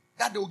occult,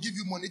 that they will give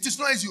you money. It is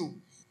not easy.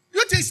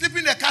 You think sleeping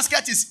in the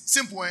casket is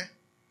simple, eh?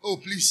 Oh,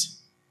 please.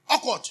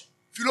 Occult.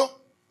 Philo,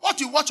 what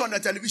you watch on the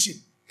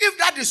television, if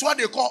that is what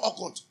they call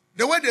occult,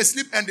 the way they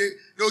sleep and they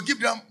will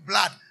give them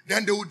blood,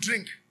 then they will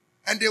drink.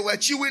 And they were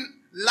chewing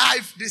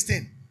live this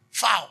thing.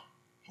 Foul.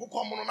 Who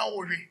come on now?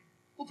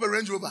 Who pay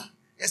Range Rover?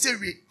 I say,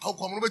 how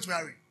come on to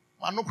marry?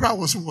 No crowd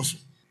was.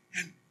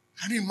 And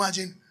can you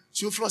imagine?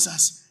 Theophilus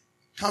has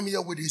come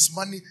here with his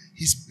money,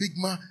 his big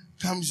man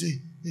comes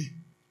in,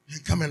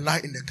 and come and lie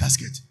in the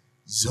casket.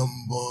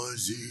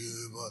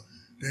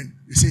 Then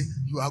they say,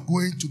 you are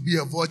going to be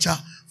a vulture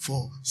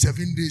for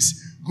 7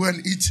 days. Go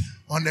and eat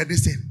on the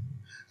this thing.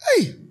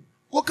 Hey,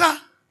 Koka,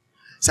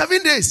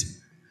 7 days.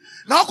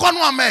 Now come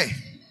one man.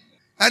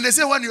 And they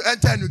say when you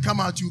enter and you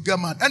come out, you get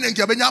mad. And then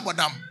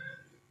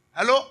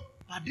hello?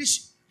 But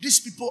these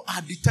people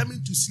are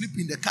determined to sleep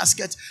in the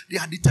casket. They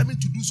are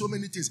determined to do so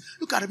many things.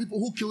 Look at the people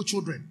who kill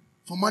children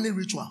for money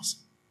rituals.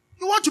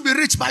 You want to be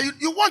rich, but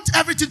you want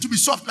everything to be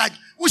soft, like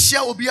who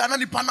share will be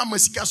another Panama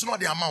so not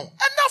the amount. And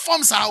that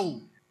forms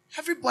how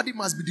everybody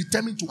must be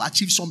determined to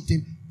achieve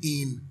something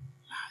in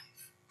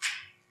life.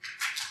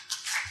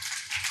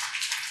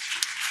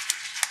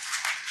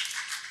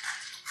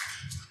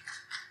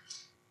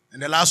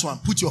 And the last one,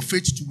 put your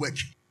faith to work.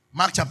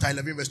 Mark chapter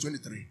 11, verse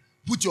 23.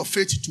 Put your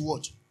faith to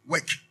what?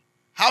 Work.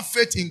 Have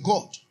faith in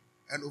God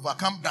and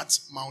overcome that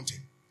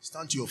mountain.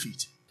 Stand to your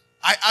feet.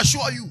 I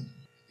assure you,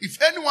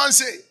 if anyone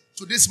say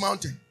to this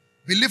mountain,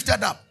 be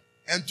lifted up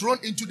and thrown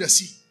into the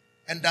sea,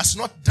 and does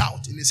not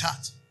doubt in his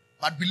heart,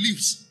 but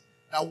believes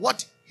that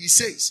what he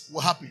says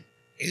will happen,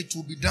 it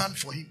will be done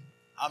for him.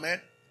 Amen.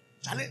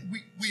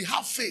 We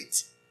have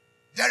faith.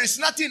 There is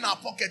nothing in our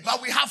pocket,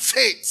 but we have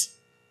faith.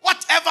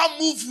 Whatever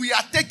move we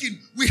are taking,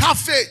 we have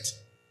faith.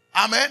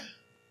 Amen.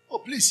 Oh,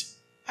 please.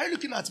 Are you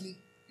looking at me?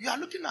 You are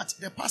looking at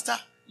the pastor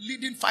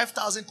leading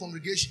 5,000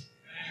 congregation.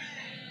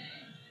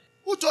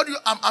 Who told you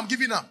I'm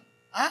giving up?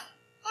 Huh?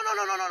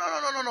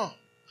 No.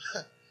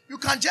 You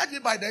can judge me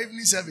by the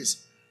evening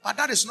service. But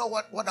that is not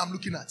what I'm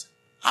looking at.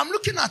 I'm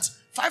looking at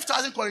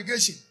 5,000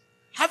 congregation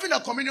having a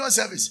communion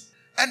service.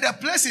 And the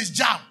place is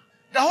jammed.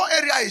 The whole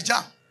area is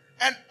jammed.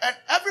 And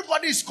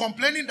everybody is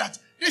complaining that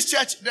this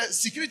church, the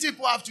security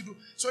people have to do.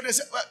 So they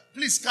say, well,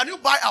 please, can you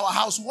buy our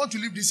house? We want to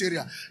leave this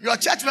area. Your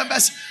church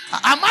members,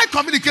 am I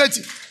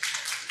communicating?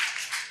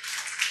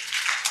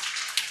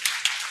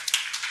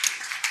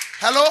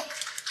 Hello?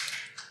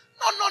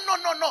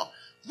 No.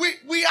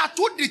 We are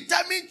too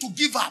determined to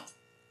give up.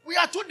 We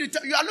are too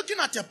determined. You are looking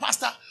at a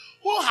pastor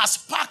who has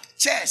packed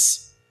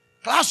chairs,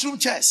 classroom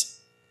chairs.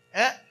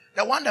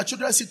 The one that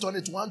children sit on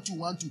it, 1, 2,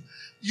 1, 2.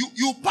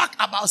 You pack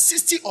about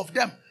 60 of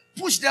them,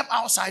 push them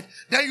outside,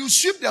 then you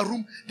sweep the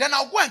room, then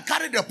I'll go and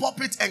carry the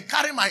pulpit and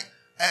carry my,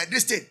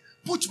 this thing,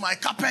 put my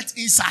carpet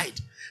inside.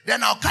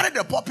 Then I'll carry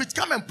the pulpit,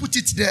 come and put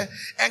it there,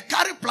 and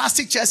carry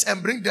plastic chairs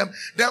and bring them.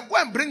 Then go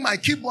and bring my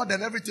keyboard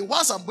and everything.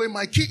 Once I'm going,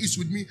 my key is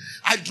with me.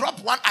 I drop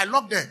one, I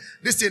lock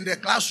this in the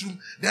classroom.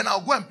 Then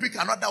I'll go and pick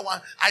another one.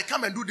 I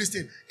come and do this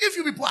thing. If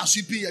you people are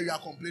sweeping here, you are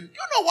complaining.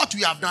 You know what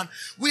we have done?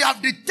 We have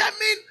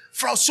determined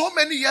for so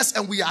many years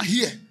and we are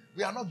here.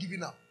 We are not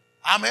giving up.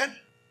 Amen?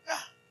 Yeah.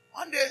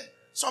 One day,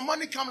 some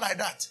money come like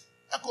that.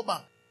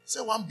 EcoBank,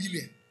 say 1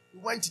 billion. We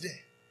went there.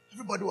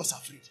 Everybody was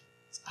afraid.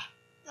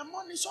 The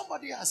money,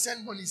 somebody has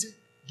sent money, say,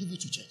 give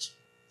it to church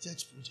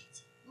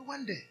project. We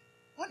went there.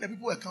 When the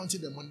people were counting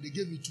the money, they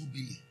gave me 2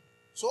 billion.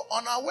 So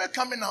on our way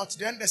coming out,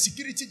 then the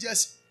security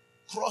just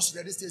crossed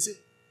the distance and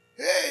say,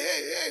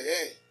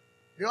 hey.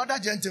 The other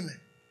gentleman.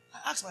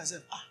 I asked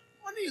myself,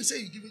 money you say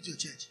you give it to your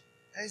church.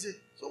 And he said,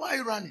 so why are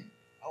you running?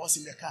 I was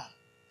in the car.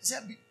 He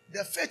said,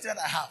 the faith that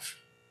I have,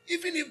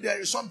 even if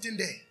there is something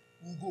there,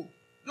 we'll go.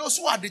 Those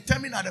who are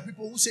determined are the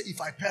people who say, if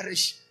I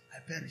perish, I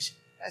perish.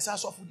 As I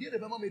saw for dear, the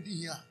Mama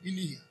here, in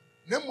here.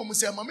 Then Mama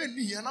say, Mama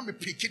here, and I'm a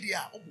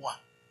pickedia. Oh, boy.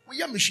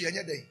 We are machine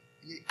day.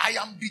 I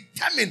am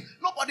determined.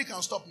 Nobody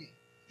can stop me.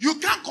 You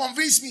can't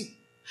convince me.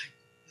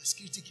 The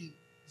security came.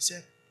 He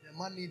said, the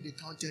money they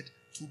counted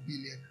 2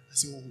 billion. I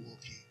said, oh,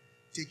 okay.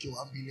 Take your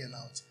 1 billion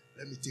out.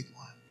 Let me take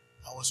one.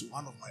 I was with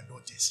one of my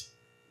daughters.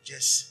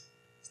 Just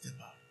step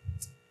out.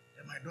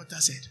 Then my daughter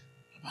said,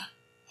 Papa,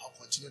 I'll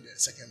continue the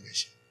second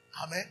version.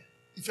 Amen.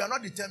 If you are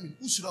not determined,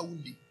 usura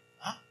wundi.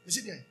 Huh? You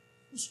see there?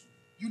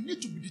 You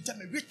need to be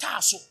determined. Be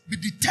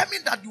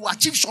determined that you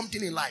achieve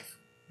something in life.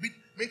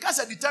 Because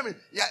I determined.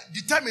 Yeah,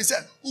 determined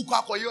say,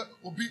 Ukakoyo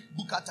obi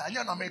bukata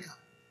anya na America.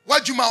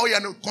 Wajuma oya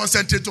no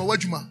concentrate on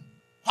wajuma.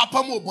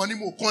 Papa mo boni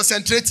mo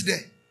concentrate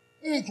there.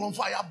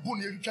 Fire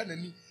bone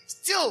you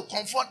still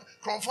comfort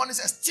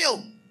says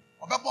still.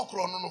 Obepo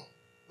kro no no.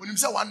 When you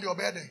say one day obe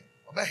there,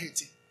 obe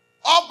hate.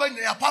 All ben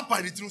ya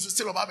papa the things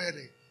still obe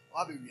there.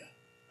 Obe wia.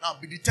 Now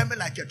be determined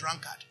like a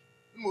drunkard.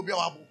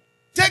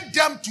 Take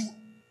them to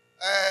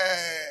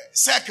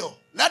Circle.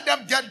 Let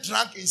them get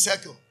drunk in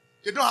Circle.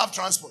 They don't have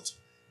transport.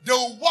 They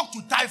will walk to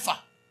Taifa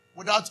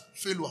without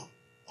failure.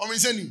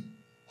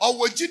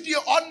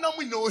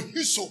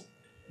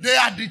 They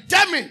are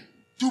determined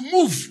to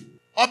move.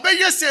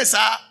 Obey says,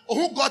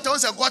 who got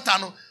us a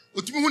gotano,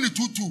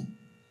 tutu.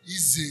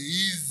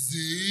 Easy.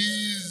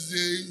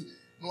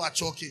 No, a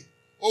choke.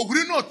 Oh,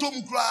 we know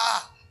Tomukra.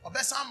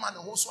 Obey man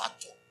who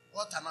swat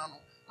gotanano.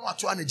 No, a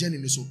chuan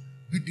a so.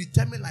 Be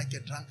determined like a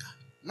drunkard.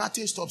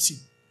 Nothing stops him.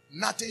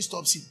 Nothing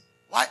stops him.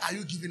 Why are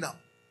you giving up?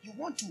 You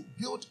want to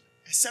build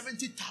a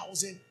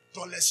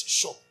 $70,000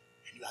 shop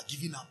and you are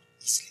giving up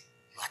easily.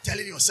 You are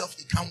telling yourself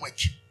it can't work.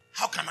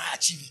 How can I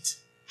achieve it?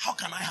 How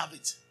can I have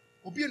it?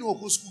 Obi no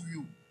go school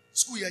you.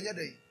 School yanya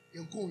day.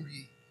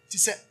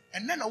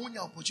 And then I want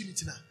your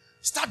opportunity now.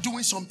 Start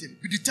doing something.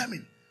 Be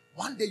determined.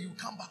 One day you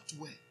come back to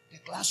where? The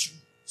classroom.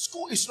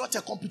 School is not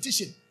a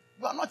competition.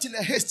 You are not in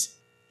a haste.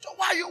 So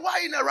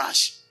why in a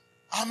rush?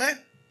 Amen.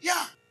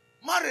 Yeah.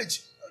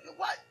 Marriage.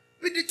 Why?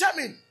 Be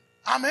determined.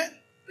 Amen.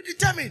 Be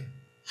determined.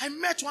 I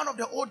met one of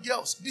the old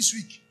girls this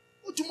week.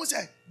 Who to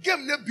say,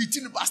 game ne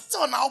beating, but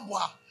still now, boy.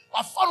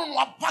 I found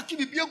one packing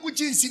the beer good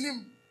jeans in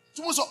him.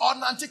 To most or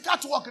nanti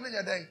cat walk in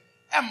your day.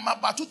 Emma,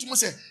 but to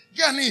say,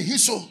 Gani, he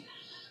so.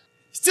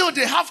 Still,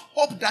 they have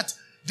hope that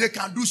they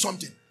can do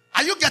something.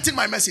 Are you getting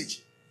my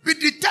message? Be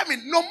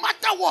determined, no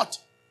matter what.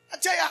 I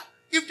tell you,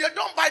 if they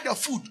don't buy the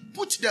food,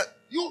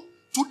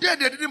 today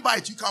they didn't buy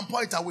it, you can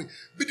pour it away.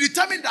 Be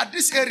determined that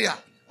this area,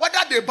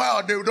 whether they buy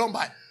or they don't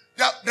buy,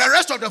 the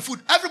rest of the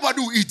food, everybody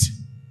will eat.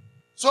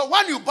 So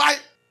when you buy,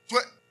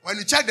 when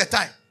you check the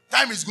time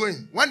is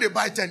going. When they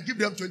buy 10, give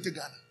them 20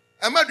 Ghana.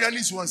 And maybe at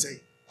least one say,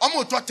 I'm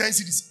going to 10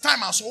 cities. Time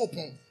has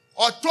open.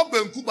 Or top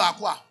and Kuba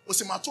Aqua, or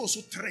Semato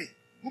so 3.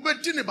 Who be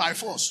dinner by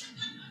force.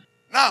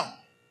 Now,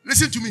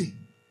 listen to me.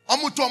 I'm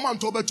going to a man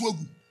to over to a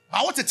good.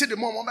 But what to tell the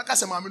mom, I'm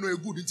because I'm no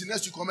good until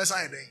next week commence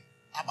a day.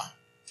 Abba.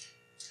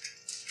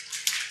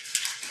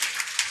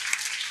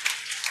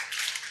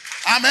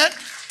 Amen.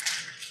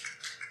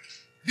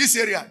 This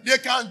area, they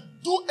can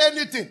do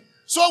anything.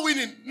 So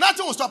winning,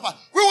 nothing will stop us.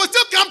 We will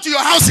still come to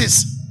your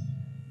houses.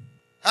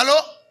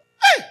 Hello?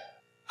 Hey,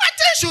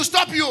 nothing should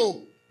stop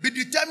you. Be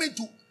determined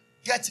to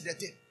get the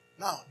thing.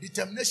 Now,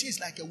 determination is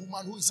like a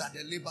woman who is at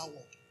the labor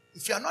ward.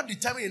 If you are not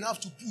determined enough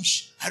to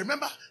push. I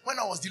remember when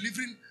I was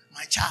delivering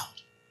my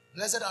child.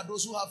 Blessed are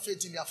those who have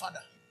faith in their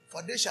father,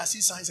 for they shall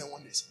see signs and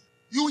wonders.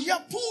 You hear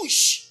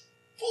push.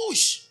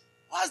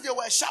 Whilst they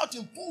were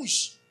shouting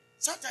push,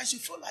 sometimes you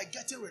feel like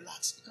getting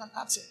relaxed. You can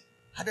ask her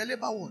at the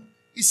labor ward.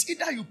 It's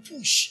either you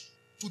push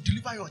to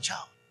deliver your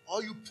child,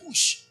 or you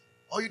push,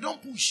 or you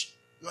don't push.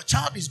 Your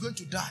child is going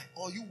to die,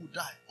 or you will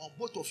die, or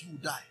both of you will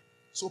die.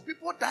 So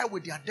people die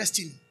with their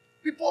destiny.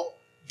 People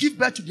give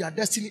birth to their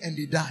destiny and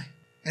they die.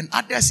 And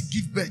others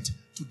give birth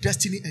to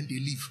destiny and they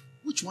live.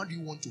 Which one do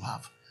you want to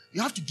have?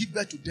 You have to give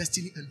birth to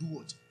destiny and do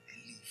what?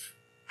 And live.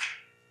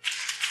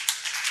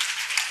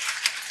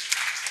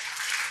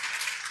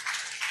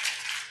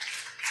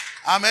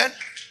 Amen.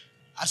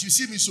 As you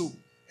see me so,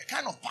 a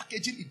kind of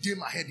packaging it did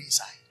my head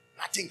inside.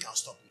 Nothing can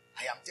stop me.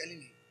 I am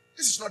telling you.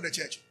 This is not the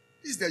church.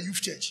 This is the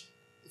youth church.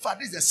 In fact,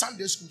 this is the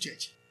Sunday school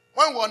church.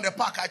 When we were on the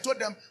park, I told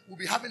them we'll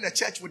be having a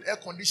church with air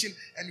conditioning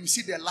and you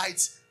see the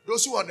lights.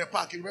 Those who are on the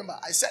park, you remember,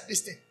 I said this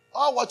thing.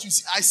 All what you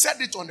see, I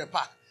said it on the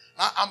park.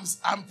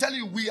 I'm telling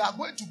you, we are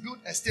going to build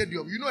a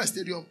stadium. You know a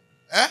stadium?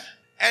 Eh?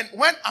 And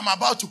when I'm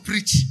about to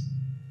preach,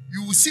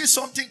 you will see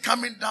something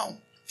coming down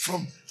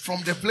from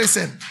the place.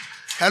 And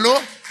hello?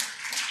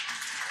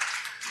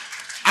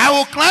 I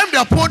will climb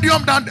the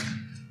podium down there.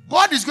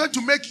 God is going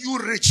to make you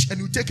rich and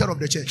you take care of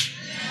the church.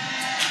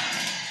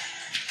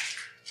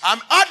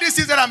 All this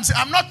is that I'm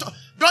saying.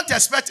 Don't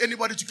expect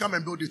anybody to come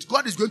and build it.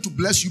 God is going to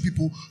bless you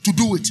people to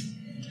do it.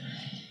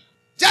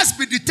 Just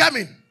be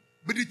determined.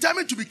 Be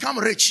determined to become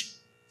rich.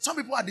 Some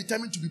people are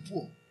determined to be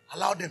poor.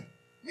 Allow them.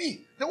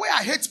 Me, the way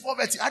I hate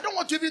poverty, I don't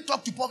want to even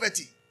talk to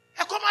poverty.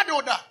 I come out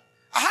of that.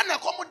 I had a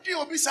commodity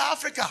of South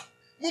Africa.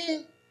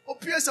 Mumu,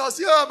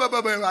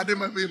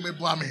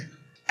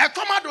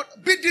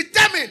 Be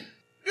determined.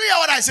 Do you hear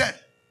what I said?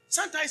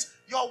 Sometimes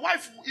your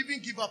wife will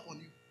even give up on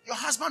you. Your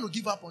husband will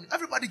give up on you.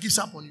 Everybody gives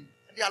up on you.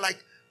 And they are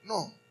like,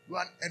 no, you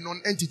are a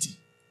non-entity.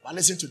 But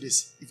listen to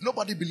this. If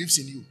nobody believes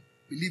in you,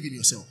 believe in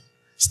yourself.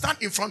 Stand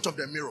in front of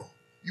the mirror.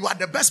 You are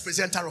the best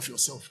presenter of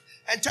yourself.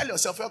 And tell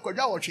yourself,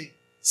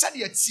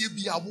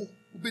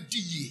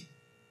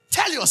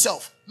 tell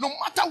yourself, no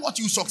matter what,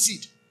 you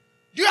succeed.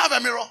 Do you have a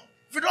mirror?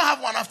 If you don't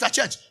have one after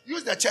church,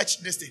 use the church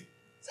this thing.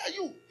 Say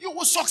you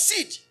will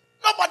succeed.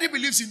 Nobody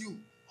believes in you.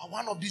 And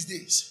one of these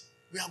days,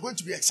 we are going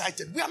to be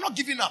excited. We are not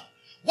giving up.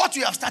 What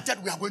we have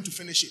started, we are going to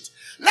finish it.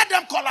 Let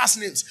them call us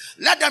names.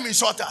 Let them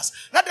insult us.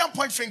 Let them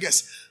point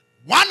fingers.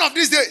 One of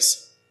these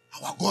days,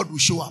 our God will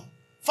show up.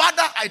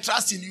 Father, I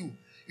trust in you.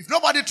 If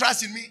nobody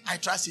trusts in me, I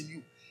trust in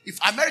you. If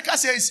America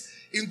says,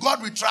 in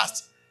God we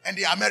trust, and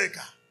the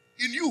America,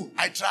 in you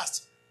I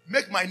trust.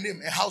 Make my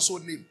name a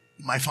household name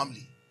in my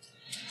family.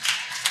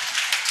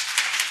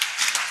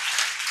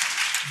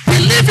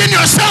 Believe in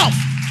yourself.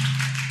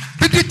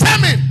 Be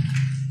determined.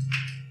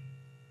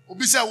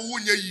 Obisa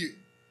wunye ye.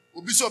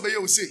 Obisa obeye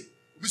ose.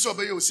 Obisa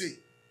obeye ose.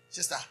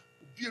 Sister,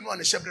 obi enu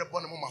ane shebre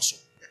bone mo maso.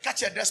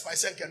 Catch a dress by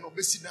senke no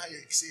besi na ye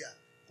ekse ya.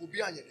 Obi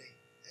anye den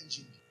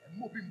engine.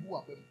 Emo bi mbu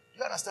abem.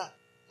 You understand?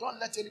 Don't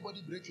let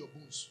anybody break your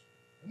bones.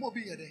 Emo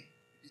bi ye den.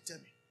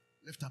 Determine.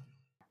 Lift up.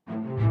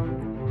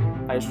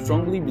 I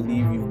strongly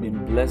believe you've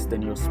been blessed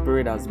and your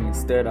spirit has been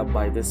stirred up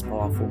by this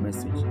powerful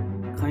message.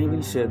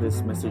 Kindly share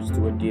this message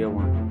to a dear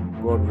one.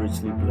 God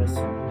richly bless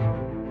you.